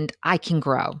 and I can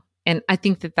grow. And I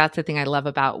think that that's the thing I love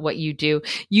about what you do.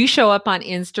 You show up on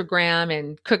Instagram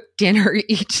and cook dinner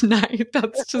each night.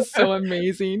 That's just so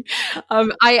amazing.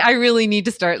 I really need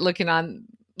to start looking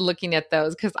at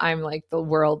those because I'm like the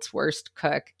world's worst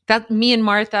cook. That me and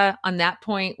Martha on that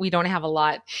point, we don't have a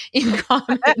lot in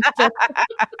common.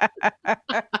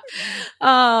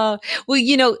 Well,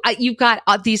 you know, you've got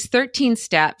these 13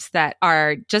 steps that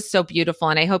are just so beautiful,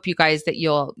 and I hope you guys that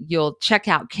you'll check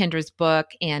out Kendra's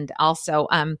book, and also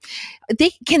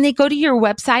can they go to your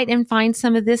website and find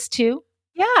some of this too?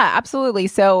 Yeah, absolutely.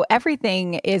 So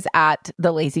everything is at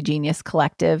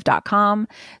thelazygeniuscollective.com.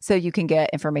 So you can get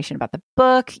information about the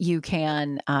book. You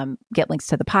can get links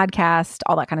to the podcast,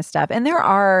 all that kind of stuff. And there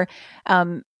are,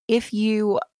 if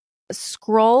you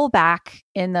scroll back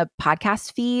in the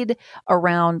podcast feed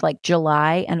around like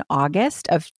July and August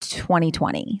of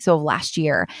 2020, so last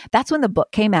year, that's when the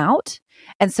book came out.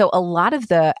 And so a lot of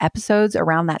the episodes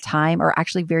around that time are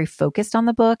actually very focused on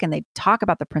the book, and they talk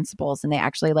about the principles, and they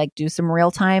actually like do some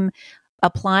real time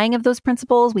applying of those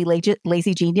principles. We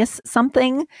lazy genius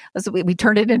something. So we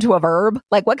turned it into a verb.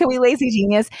 Like, what can we lazy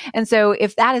genius? And so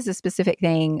if that is a specific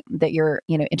thing that you're,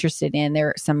 interested in, there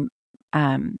are some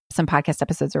podcast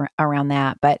episodes around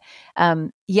that. But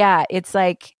yeah, it's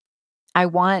like, I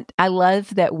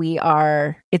love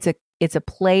that it's a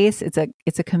place, it's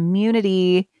a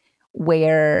community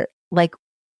where like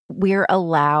we're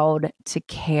allowed to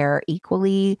care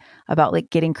equally about like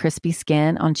getting crispy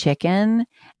skin on chicken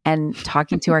and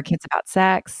talking to our kids about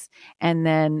sex. And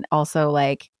then also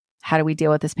like, how do we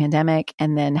deal with this pandemic?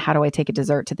 And then how do I take a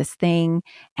dessert to this thing?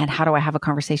 And how do I have a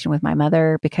conversation with my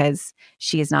mother because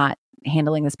she is not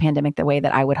handling this pandemic the way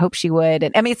that I would hope she would?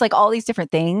 And I mean, it's like all these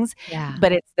different things,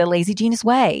 but it's the lazy genius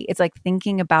way. It's like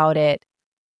thinking about it.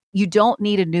 You don't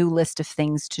need a new list of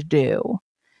things to do.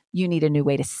 You need a new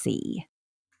way to see.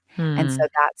 And so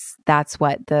that's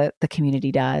what the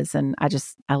community does. And I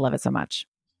love it so much.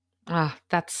 Ah,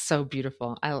 that's so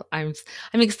beautiful. I'm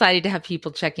excited to have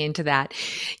people check into that.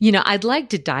 I'd like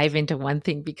to dive into one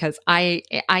thing because I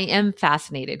am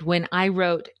fascinated. When I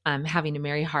wrote Having a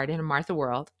Merry Heart in a Martha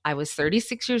World, I was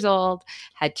 36 years old,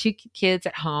 had 2 kids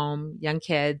at home, young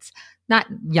kids, not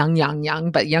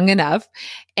young, but young enough.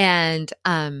 And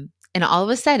all of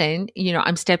a sudden,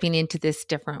 I'm stepping into this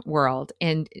different world.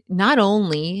 And not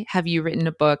only have you written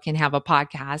a book and have a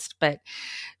podcast, but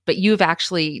you've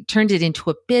actually turned it into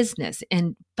a business,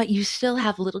 but you still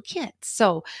have little kids.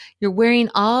 So you're wearing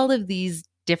all of these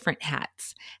different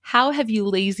hats. How have you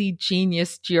lazy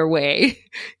geniused your way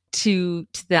to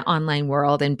the online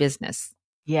world and business?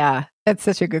 Yeah, that's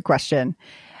such a good question.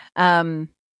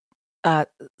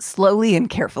 Slowly and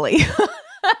carefully.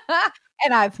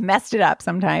 And I've messed it up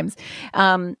sometimes.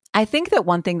 I think that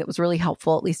one thing that was really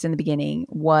helpful, at least in the beginning,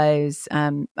 was,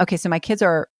 okay, so my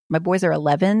boys are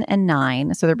 11 and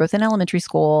 9. So they're both in elementary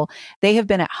school. They have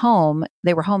been at home.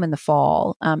 They were home in the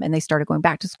fall, and they started going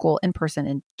back to school in person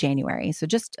in January. So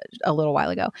just a little while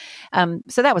ago.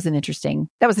 So that was an interesting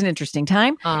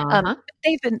time.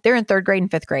 They're in 3rd grade and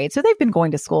 5th grade. So they've been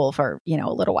going to school for,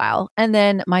 a little while. And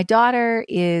then my daughter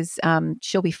is,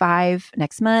 she'll be 5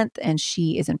 next month, and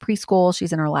she is in preschool.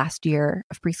 She's in her last year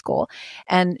of preschool,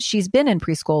 and she's been in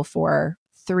preschool for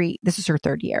this is her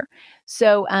 3rd year.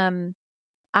 So,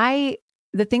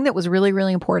 the thing that was really,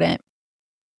 really important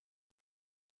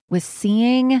was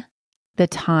seeing the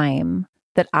time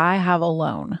that I have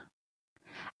alone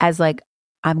as like,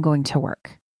 I'm going to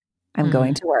work.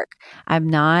 Going to work. I'm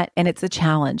not, and it's a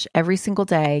challenge. Every single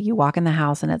day you walk in the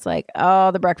house and it's like,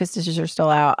 oh, the breakfast dishes are still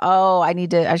out. Oh,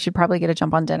 I should probably get a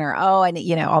jump on dinner. Oh, I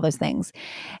need, all those things.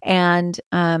 And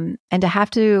to have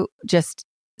to just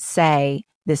say,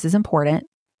 this is important.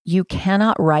 You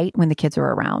cannot write when the kids are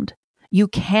around. You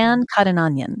can cut an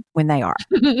onion when they are.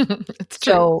 It's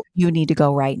true. So you need to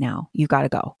go right now. You got to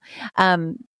go.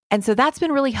 And so that's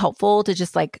been really helpful to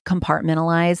just like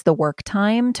compartmentalize the work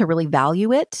time, to really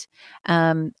value it,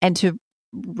 and to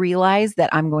realize that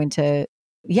I'm going to,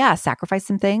 sacrifice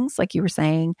some things, like you were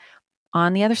saying,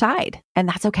 on the other side. And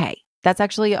that's okay. That's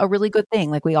actually a really good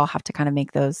thing. Like we all have to kind of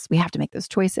we have to make those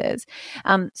choices.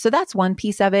 So that's one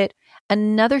piece of it.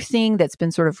 Another thing that's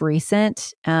been sort of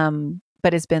recent,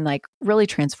 but has been like really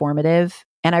transformative.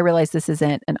 And I realize this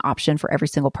isn't an option for every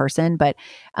single person, but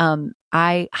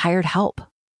I hired help.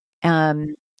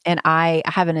 And I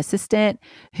have an assistant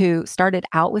who started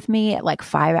out with me at like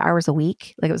 5 hours a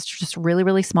week. Like it was just really,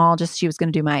 really small. Just she was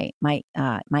going to do my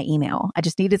email. I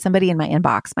just needed somebody in my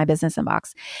inbox, my business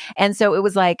inbox. And so it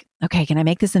was like, okay, can I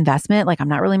make this investment? Like I'm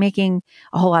not really making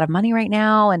a whole lot of money right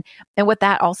now. And what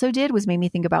that also did was made me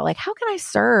think about like, how can I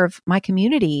serve my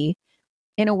community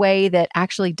in a way that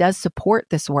actually does support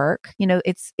this work?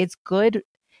 It's good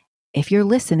if you're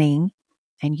listening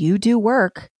and you do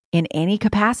work in any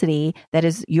capacity that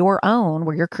is your own,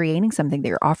 where you're creating something that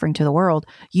you're offering to the world,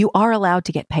 you are allowed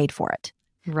to get paid for it.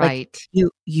 Right.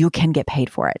 Like you can get paid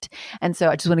for it. And so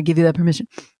I just want to give you that permission.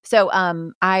 So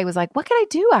I was like, what can I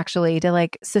do actually to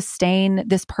like sustain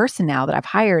this person now that I've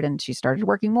hired? And she started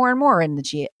working more and more. And then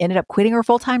she ended up quitting her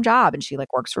full-time job, and she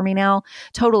like works for me now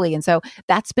totally. And so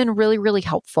that's been really, really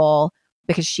helpful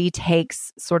because she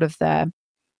takes all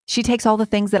the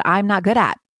things that I'm not good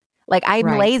at. Like I'm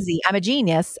Right. lazy. I'm a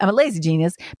genius. I'm a lazy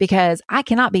genius because I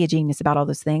cannot be a genius about all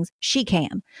those things. She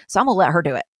can. So I'm going to let her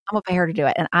do it. I'm going to pay her to do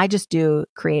it. And I just do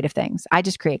creative things. I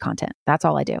just create content. That's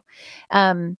all I do.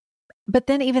 But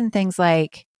then even things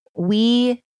like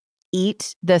we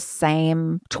eat the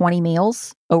same 20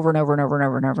 meals over and over and over and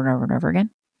over and over and over and over again.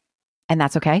 And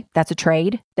that's okay. That's a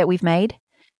trade that we've made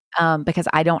because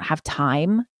I don't have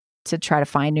time to try to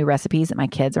find new recipes that my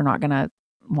kids are not going to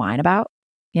whine about.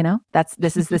 You know,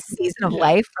 this is the season of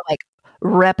life for like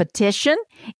repetition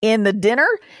in the dinner.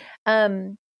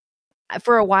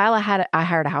 For a while, I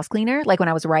hired a house cleaner. Like when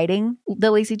I was writing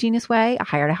The Lazy Genius Way, I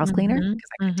hired a house cleaner because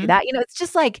I could do that. You know, it's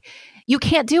just like you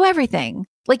can't do everything.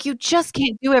 Like you just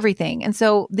can't do everything. And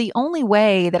so the only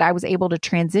way that I was able to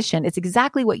transition, it's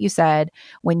exactly what you said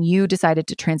when you decided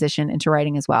to transition into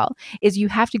writing as well, is you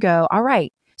have to go, all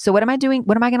right, so what am I doing?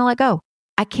 What am I going to let go?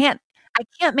 I can't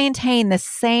maintain the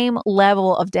same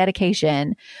level of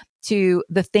dedication to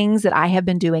the things that I have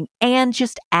been doing and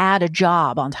just add a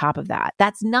job on top of that.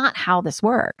 That's not how this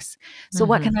works. So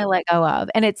what can I let go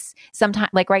of? And it's sometimes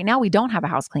like right now we don't have a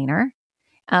house cleaner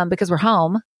because we're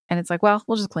home and it's like, well,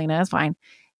 we'll just clean it. It's fine.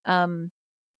 But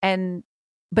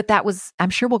that was, I'm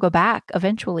sure we'll go back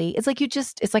eventually. It's like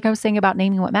it's like I was saying about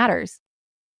naming what matters.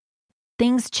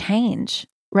 Things change.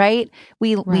 Right?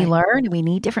 We learn, we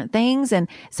need different things. And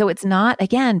so it's not,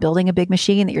 again, building a big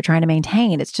machine that you're trying to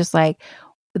maintain. It's just like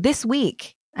this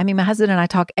week. I mean, my husband and I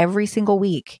talk every single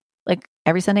week, like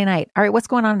every Sunday night. All right, what's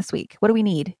going on this week? What do we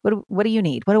need? What do you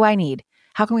need? What do I need?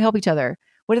 How can we help each other?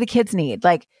 What do the kids need?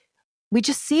 Like we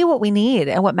just see what we need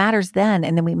and what matters then.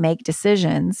 And then we make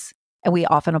decisions. And we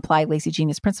often apply Lazy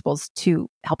Genius principles to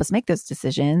help us make those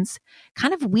decisions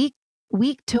kind of week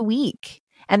to week.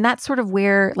 And that's sort of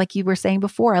where, like you were saying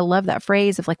before, I love that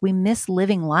phrase of like, we miss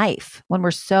living life when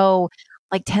we're so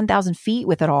like 10,000 feet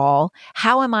with it all.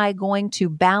 How am I going to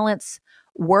balance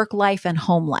work life and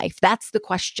home life? That's the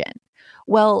question.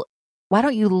 Well, why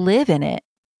don't you live in it?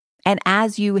 And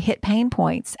as you hit pain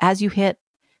points, as you hit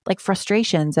like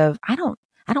frustrations of, I don't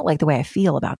like the way I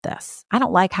feel about this. I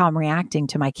don't like how I'm reacting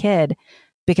to my kid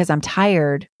because I'm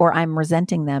tired or I'm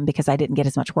resenting them because I didn't get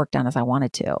as much work done as I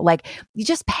wanted to. Like you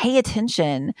just pay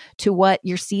attention to what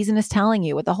your season is telling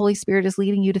you, what the Holy Spirit is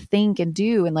leading you to think and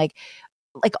do. And like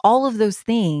all of those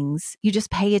things, you just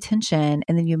pay attention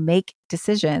and then you make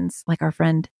decisions. Like our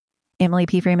friend Emily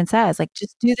P. Freeman says, like,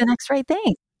 just do the next right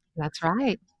thing. That's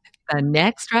right. The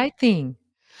next right thing.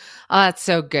 Oh, that's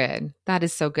so good. That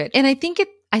is so good. And I think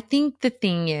the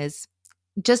thing is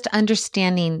just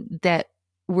understanding that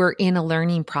we're in a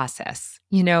learning process,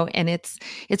 you know, and it's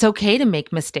okay to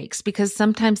make mistakes because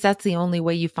sometimes that's the only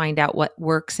way you find out what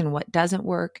works and what doesn't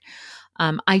work.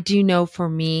 I do know for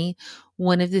me,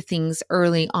 one of the things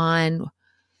early on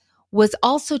was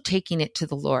also taking it to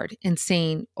the Lord and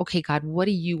saying, okay, God, what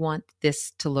do you want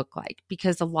this to look like?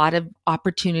 Because a lot of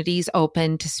opportunities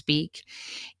open to speak.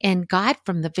 And God,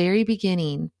 from the very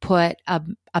beginning, put a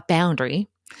boundary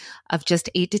of just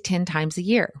 8 to 10 times a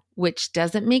year, which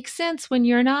doesn't make sense when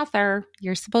you're an author.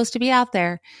 You're supposed to be out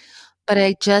there. But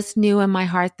I just knew in my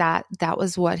heart that that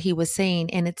was what he was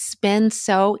saying. And it's been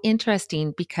so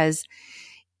interesting because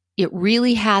it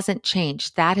really hasn't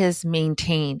changed. That has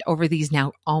maintained over these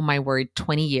now, oh my word,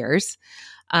 20 years.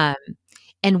 And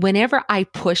whenever I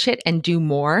push it and do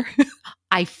more,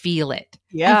 I feel it.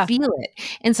 Yeah. I feel it.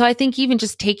 And so I think even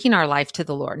just taking our life to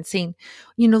the Lord and saying,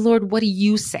 you know, Lord, what do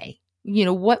you say? You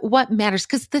know, what matters?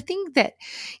 Because the thing that,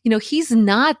 you know, he's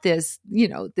not this, you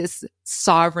know, this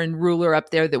sovereign ruler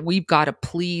up there that we've got to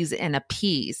please and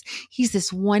appease. He's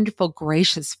this wonderful,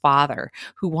 gracious Father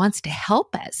who wants to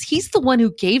help us. He's the one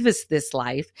who gave us this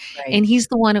life, Right. and he's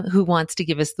the one who wants to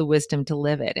give us the wisdom to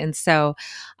live it. And so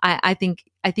I think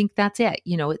that's it.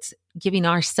 You know, it's giving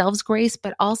ourselves grace,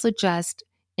 but also just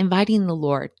inviting the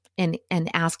Lord and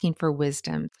asking for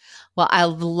wisdom. Well, I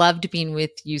loved being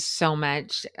with you so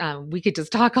much. We could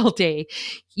just talk all day.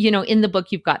 You know, in the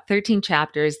book, you've got 13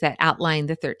 chapters that outline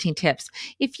the 13 tips.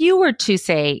 If you were to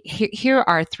say, here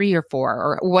are 3 or 4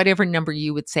 or whatever number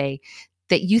you would say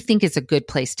that you think is a good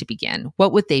place to begin,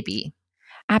 what would they be?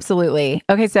 Absolutely.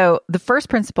 Okay. So the first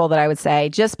principle that I would say,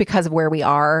 just because of where we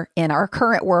are in our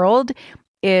current world,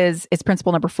 is it's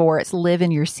principle number 4. It's live in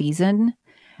your season.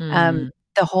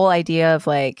 The whole idea of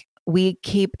like, we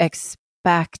keep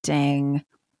expecting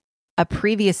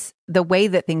the way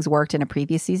that things worked in a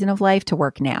previous season of life to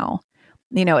work now.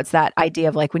 You know, it's that idea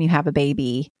of like when you have a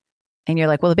baby and you're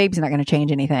like, well, the baby's not going to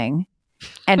change anything.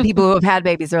 And people who have had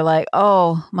babies are like,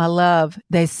 oh, my love,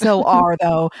 they so are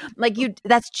though. Like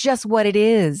that's just what it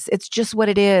is. It's just what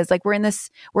it is. Like we're in this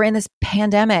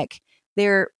pandemic.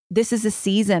 this is a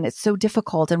season. It's so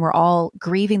difficult and we're all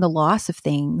grieving the loss of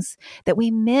things that we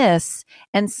miss.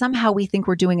 And somehow we think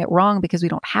we're doing it wrong because we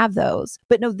don't have those.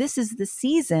 But no, this is the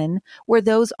season where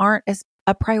those aren't as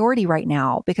a priority right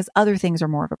now because other things are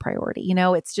more of a priority.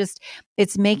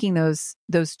 It's making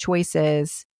those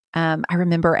choices. I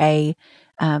remember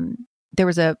there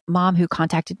was a mom who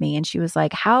contacted me and she was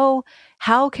like, how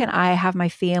can I have my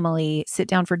family sit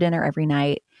down for dinner every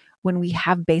night when we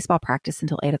have baseball practice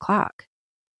until 8:00?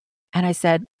 And I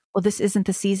said, well, this isn't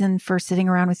the season for sitting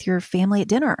around with your family at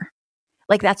dinner.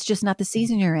 Like, that's just not the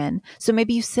season you're in. So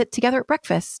maybe you sit together at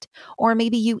breakfast, or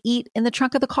maybe you eat in the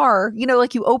trunk of the car,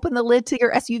 like you open the lid to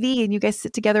your SUV and you guys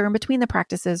sit together in between the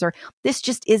practices, or this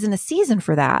just isn't a season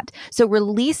for that. So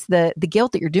release the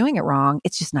guilt that you're doing it wrong.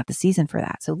 It's just not the season for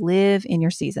that. So live in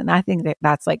your season. I think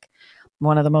that's like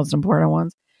one of the most important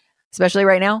ones, especially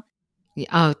right now. Yeah,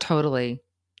 oh, totally.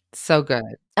 So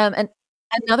good. And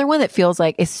another one that feels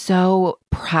like is so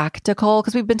practical,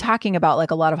 because we've been talking about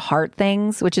like a lot of heart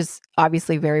things, which is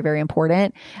obviously very, very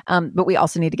important. But we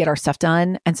also need to get our stuff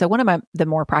done. And so one of the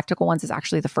more practical ones is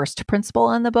actually the first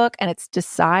principle in the book, and it's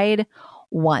decide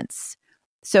once.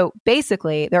 So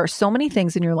basically, there are so many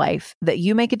things in your life that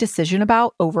you make a decision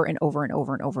about over and over and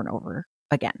over and over and over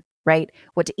again, right?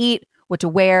 What to eat, what to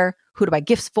wear, who to buy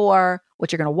gifts for,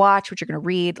 what you're going to watch, what you're going to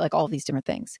read, like all these different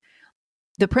things.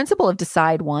 The principle of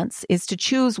decide once is to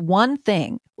choose one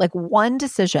thing, like one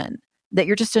decision that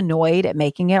you're just annoyed at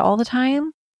making it all the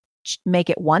time. Make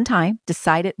it one time,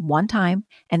 decide it one time,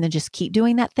 and then just keep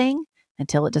doing that thing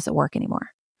until it doesn't work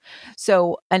anymore.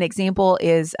 So an example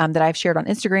is that I've shared on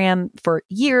Instagram for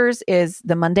years is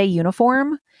the Monday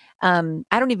uniform. I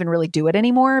don't even really do it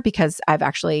anymore because I've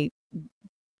actually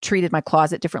treated my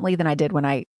closet differently than I did when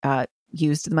I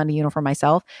used the Monday uniform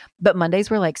myself. But Mondays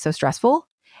were like so stressful.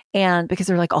 And because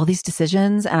there are like all these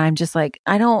decisions, and I'm just like,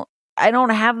 I don't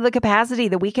have the capacity.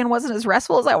 The weekend wasn't as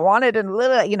restful as I wanted. And,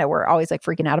 we're always like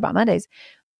freaking out about Mondays.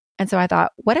 And so I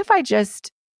thought, what if I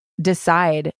just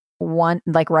decide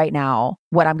like right now,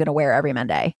 what I'm going to wear every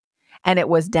Monday? And it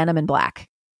was denim and black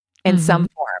in some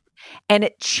form. And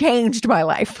it changed my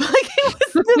life. Like, it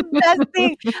was the best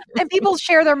thing. And people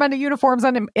share their Monday uniforms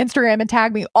on Instagram and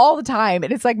tag me all the time.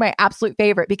 And it's like my absolute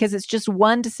favorite because it's just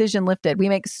one decision lifted. We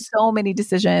make so many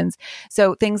decisions.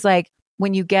 So things like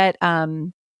when you get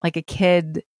like a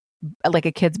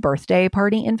kid's birthday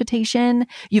party invitation,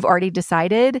 you've already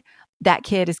decided that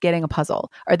kid is getting a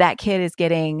puzzle, or that kid is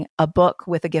getting a book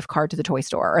with a gift card to the toy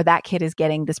store, or that kid is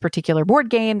getting this particular board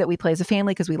game that we play as a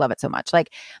family because we love it so much.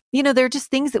 Like, they're just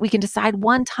things that we can decide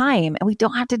one time and we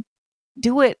don't have to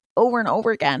do it over and over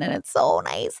again. And it's so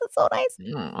nice. It's so nice.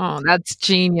 Oh, that's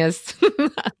genius.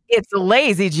 It's a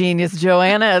lazy genius,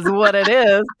 Joanna, is what it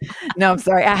is. No, I'm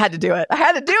sorry. I had to do it.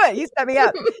 You set me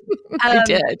up. I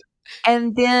did.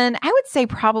 And then I would say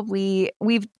probably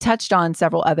we've touched on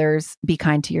several others. Be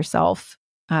kind to yourself,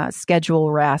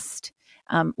 schedule rest,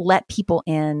 let people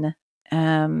in.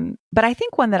 But I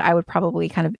think one that I would probably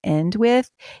kind of end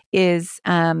with is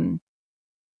to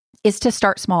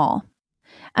start small.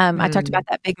 I talked about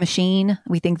that big machine.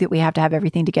 We think that we have to have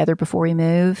everything together before we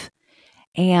move.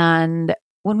 And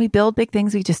when we build big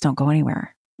things, we just don't go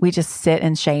anywhere. We just sit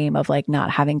in shame of like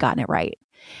not having gotten it right.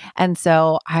 And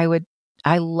so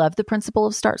I love the principle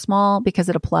of start small because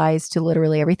it applies to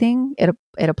literally everything. It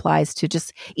applies to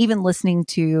just even listening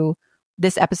to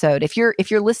this episode. If you're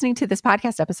listening to this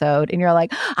podcast episode and you're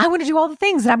like, I want to do all the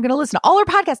things and I'm going to listen to all our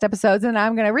podcast episodes and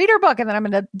I'm going to read her book and then I'm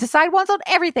going to decide once on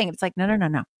everything. It's like,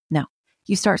 no.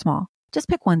 You start small. Just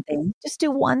pick one thing. Just do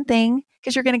one thing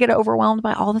because you're going to get overwhelmed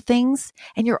by all the things.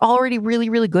 And you're already really,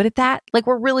 really good at that. Like,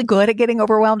 we're really good at getting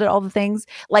overwhelmed at all the things.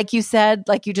 Like you said,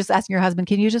 like you just asking your husband,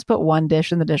 can you just put one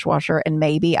dish in the dishwasher and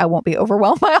maybe I won't be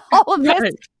overwhelmed by all of this?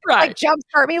 Right. Like,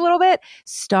 jumpstart me a little bit.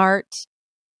 Start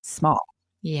small.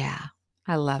 Yeah.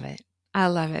 I love it.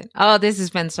 Oh, this has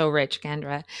been so rich,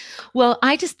 Kendra. Well,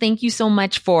 I just thank you so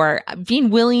much for being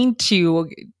willing to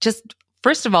just,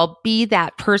 first of all, be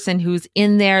that person who's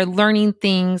in there learning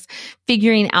things,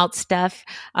 figuring out stuff.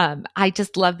 I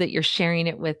just love that you're sharing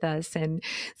it with us. And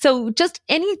so just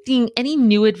any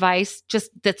new advice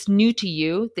just that's new to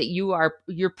you that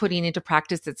you're putting into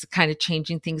practice that's kind of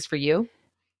changing things for you?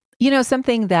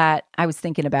 Something that I was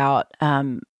thinking about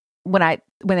when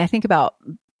I think about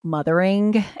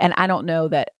mothering, and I don't know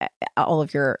that all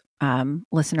of your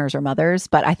listeners are mothers,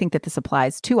 but I think that this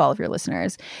applies to all of your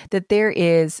listeners, that there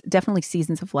is definitely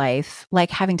seasons of life, like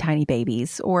having tiny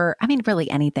babies, or really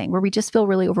anything where we just feel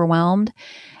really overwhelmed.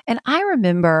 And I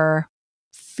remember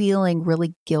feeling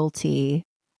really guilty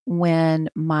when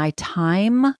my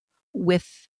time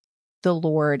with the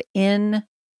Lord in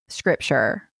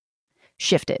Scripture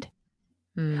shifted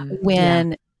Yeah.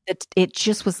 when it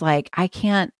just was like, I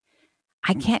can't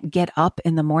get up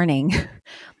in the morning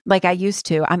like I used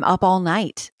to. I'm up all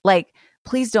night. Like,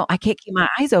 please don't, I can't keep my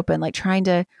eyes open, like trying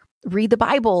to read the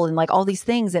Bible and like all these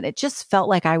things. And it just felt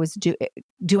like I was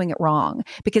doing it wrong,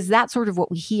 because that's sort of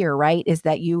what we hear, right? Is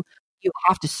that you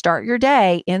have to start your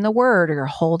day in the word or your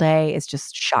whole day is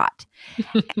just shot.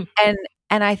 And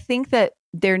I think that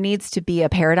there needs to be a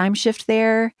paradigm shift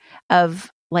there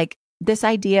of like this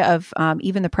idea of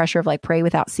even the pressure of like pray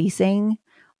without ceasing.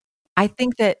 I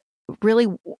think that really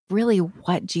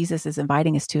what Jesus is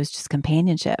inviting us to is just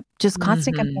companionship, just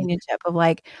constant companionship of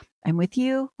like, I'm with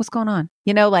you. What's going on?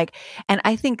 You know, like, and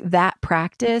I think that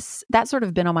practice that's sort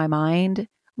of been on my mind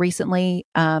recently,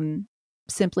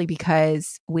 simply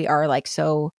because we are like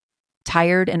so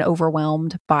tired and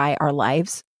overwhelmed by our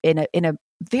lives in a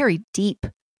very deep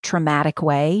traumatic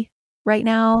way right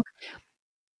now.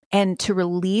 And to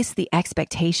release the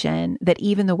expectation that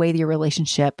even the way your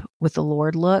relationship with the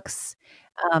Lord looks,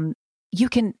 you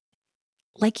can,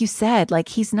 like you said, like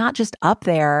he's not just up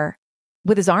there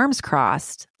with his arms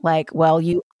crossed, like, well,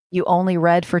 you only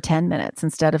read for 10 minutes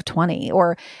instead of 20.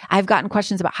 Or I've gotten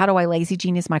questions about how do I lazy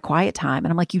genius my quiet time?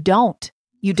 And I'm like, you don't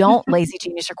lazy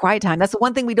genius your quiet time. That's the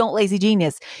one thing we don't lazy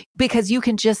genius, because you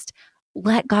can just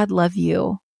let God love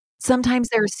you. Sometimes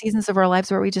there are seasons of our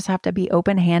lives where we just have to be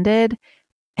open-handed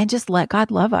and just let God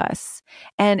love us.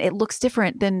 And it looks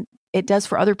different than it does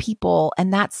for other people.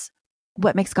 And that's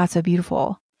what makes God so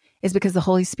beautiful, is because the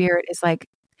Holy Spirit is like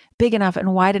big enough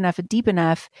and wide enough and deep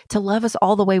enough to love us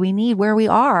all the way we need where we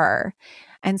are.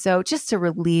 And so just to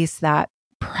release that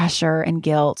pressure and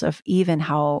guilt of even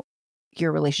how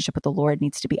your relationship with the Lord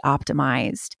needs to be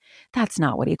optimized, that's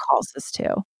not what he calls us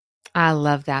to. I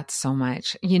love that so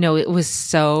much. You know, it was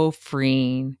so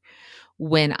freeing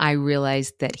when I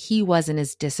realized that he wasn't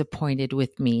as disappointed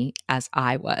with me as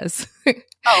I was.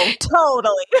 Oh,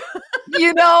 totally.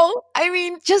 You know, I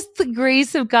mean, just the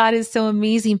grace of God is so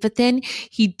amazing. But then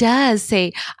he does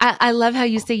say, I love how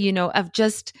you say, you know, of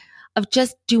just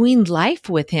doing life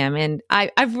with him. And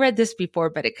I've read this before,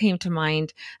 but it came to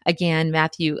mind again,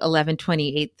 Matthew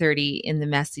 11:28-30 in the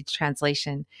Message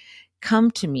translation. Come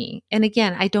to me. And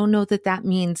again, I don't know that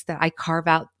means that I carve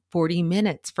out 40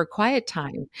 minutes for quiet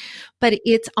time, but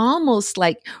it's almost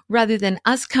like rather than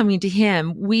us coming to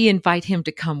him, we invite him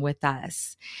to come with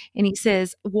us. And he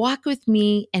says, walk with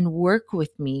me and work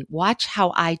with me. Watch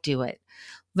how I do it.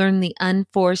 Learn the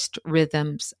unforced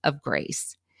rhythms of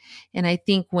grace. And I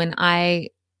think when I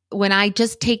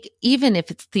just take, even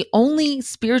if it's the only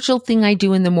spiritual thing I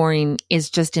do in the morning is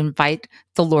just invite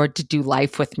the Lord to do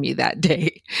life with me that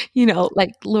day, you know,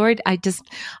 like, Lord, I just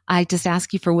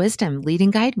ask you for wisdom, lead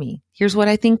and guide me. Here's what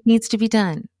I think needs to be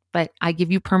done, but I give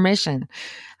you permission,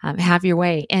 have your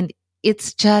way. And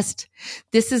it's just,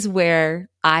 this is where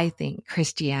I think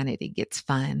Christianity gets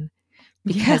fun.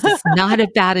 Because it's not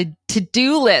about a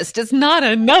to-do list. It's not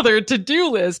another to-do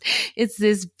list. It's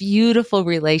this beautiful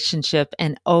relationship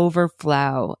and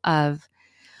overflow of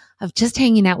just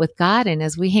hanging out with God. And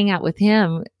as we hang out with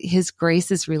him, his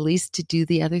grace is released to do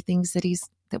the other things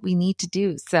that we need to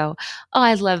do. So,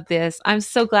 I love this. I'm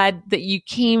so glad that you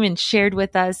came and shared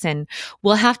with us, and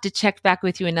we'll have to check back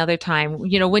with you another time.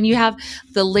 You know, when you have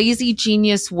the lazy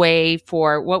genius way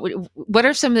for what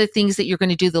are some of the things that you're going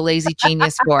to do the lazy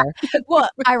genius for? Well,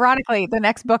 ironically, the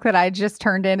next book that I just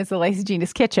turned in is The Lazy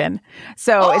Genius Kitchen.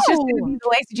 So it's just going to be The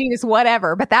Lazy Genius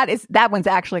whatever, but that one's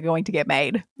actually going to get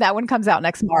made. That one comes out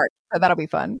next March. So that'll be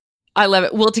fun. I love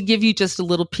it. Well, to give you just a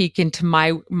little peek into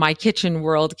my kitchen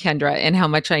world, Kendra, and how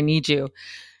much I need you.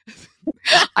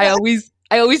 I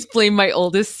always blame my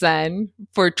oldest son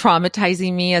for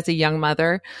traumatizing me as a young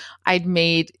mother. I'd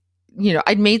made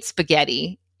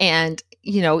spaghetti, and,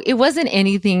 you know, it wasn't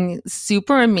anything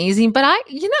super amazing, but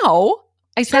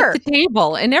I set the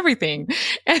table and everything.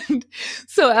 And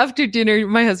so after dinner,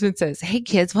 my husband says, "Hey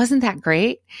kids, wasn't that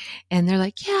great?" And they're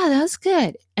like, "Yeah, that was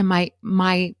good." And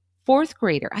my fourth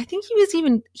grader, I think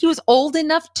he was old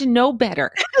enough to know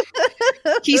better.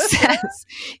 He says,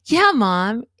 "Yeah,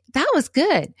 Mom, that was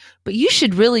good, but you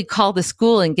should really call the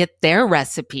school and get their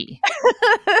recipe."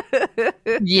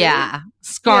 Yeah.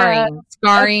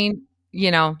 Scarring,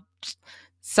 you know.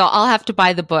 So I'll have to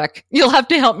buy the book. You'll have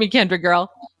to help me, Kendra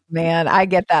girl. Man, I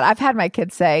get that. I've had my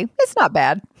kids say, "It's not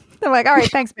bad." I'm like, "All right,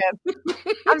 thanks, man."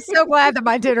 I'm so glad that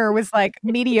my dinner was like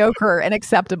mediocre and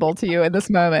acceptable to you in this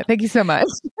moment. Thank you so much.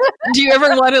 Do you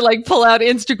ever want to like pull out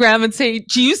Instagram and say,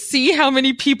 "Do you see how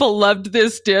many people loved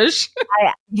this dish?"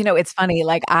 It's funny.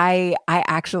 Like I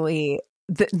actually,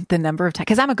 the number of times,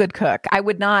 because I'm a good cook. I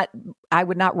would not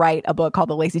write a book called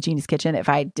The Lazy Genius Kitchen if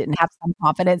I didn't have some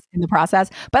confidence in the process.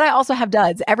 But I also have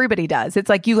duds. Everybody does. It's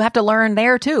like you have to learn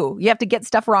there too. You have to get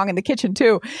stuff wrong in the kitchen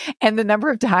too. And the number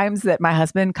of times that my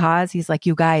husband he's like,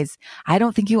 you guys, I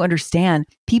don't think you understand.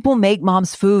 People make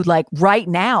mom's food like right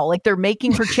now. Like they're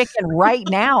making her chicken right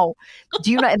now.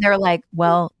 Do you know? And they're like,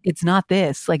 well, it's not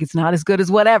this. Like it's not as good as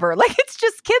whatever. Like it's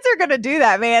just kids are going to do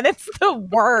that, man. It's the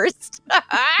worst.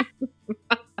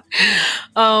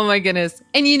 Oh my goodness.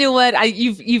 And you know what?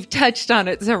 You've touched on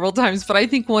it several times, but I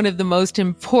think one of the most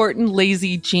important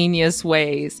lazy genius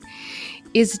ways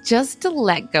is just to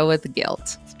let go of the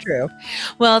guilt. It's true.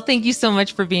 Well, thank you so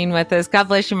much for being with us. God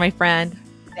bless you, my friend.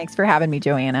 Thanks for having me,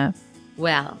 Joanna.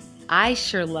 Well, I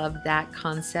sure love that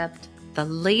concept, the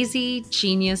lazy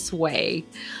genius way.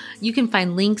 You can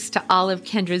find links to all of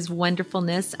Kendra's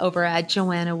wonderfulness over at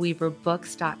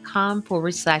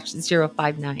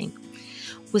joannaweaverbooks.com/059.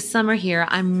 With summer here,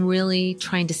 I'm really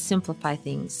trying to simplify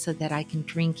things so that I can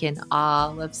drink in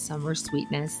all of summer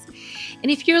sweetness.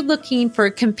 And if you're looking for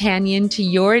a companion to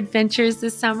your adventures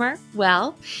this summer,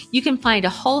 well, you can find a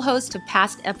whole host of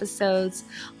past episodes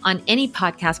on any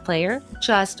podcast player.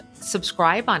 Just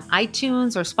subscribe on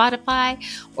iTunes or Spotify,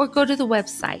 or go to the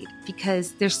website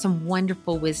because there's some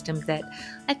wonderful wisdom that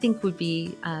I think would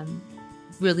be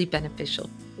really beneficial.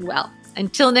 Well,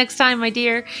 until next time, my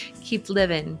dear, keep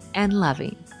living and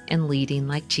loving and leading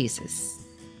like Jesus.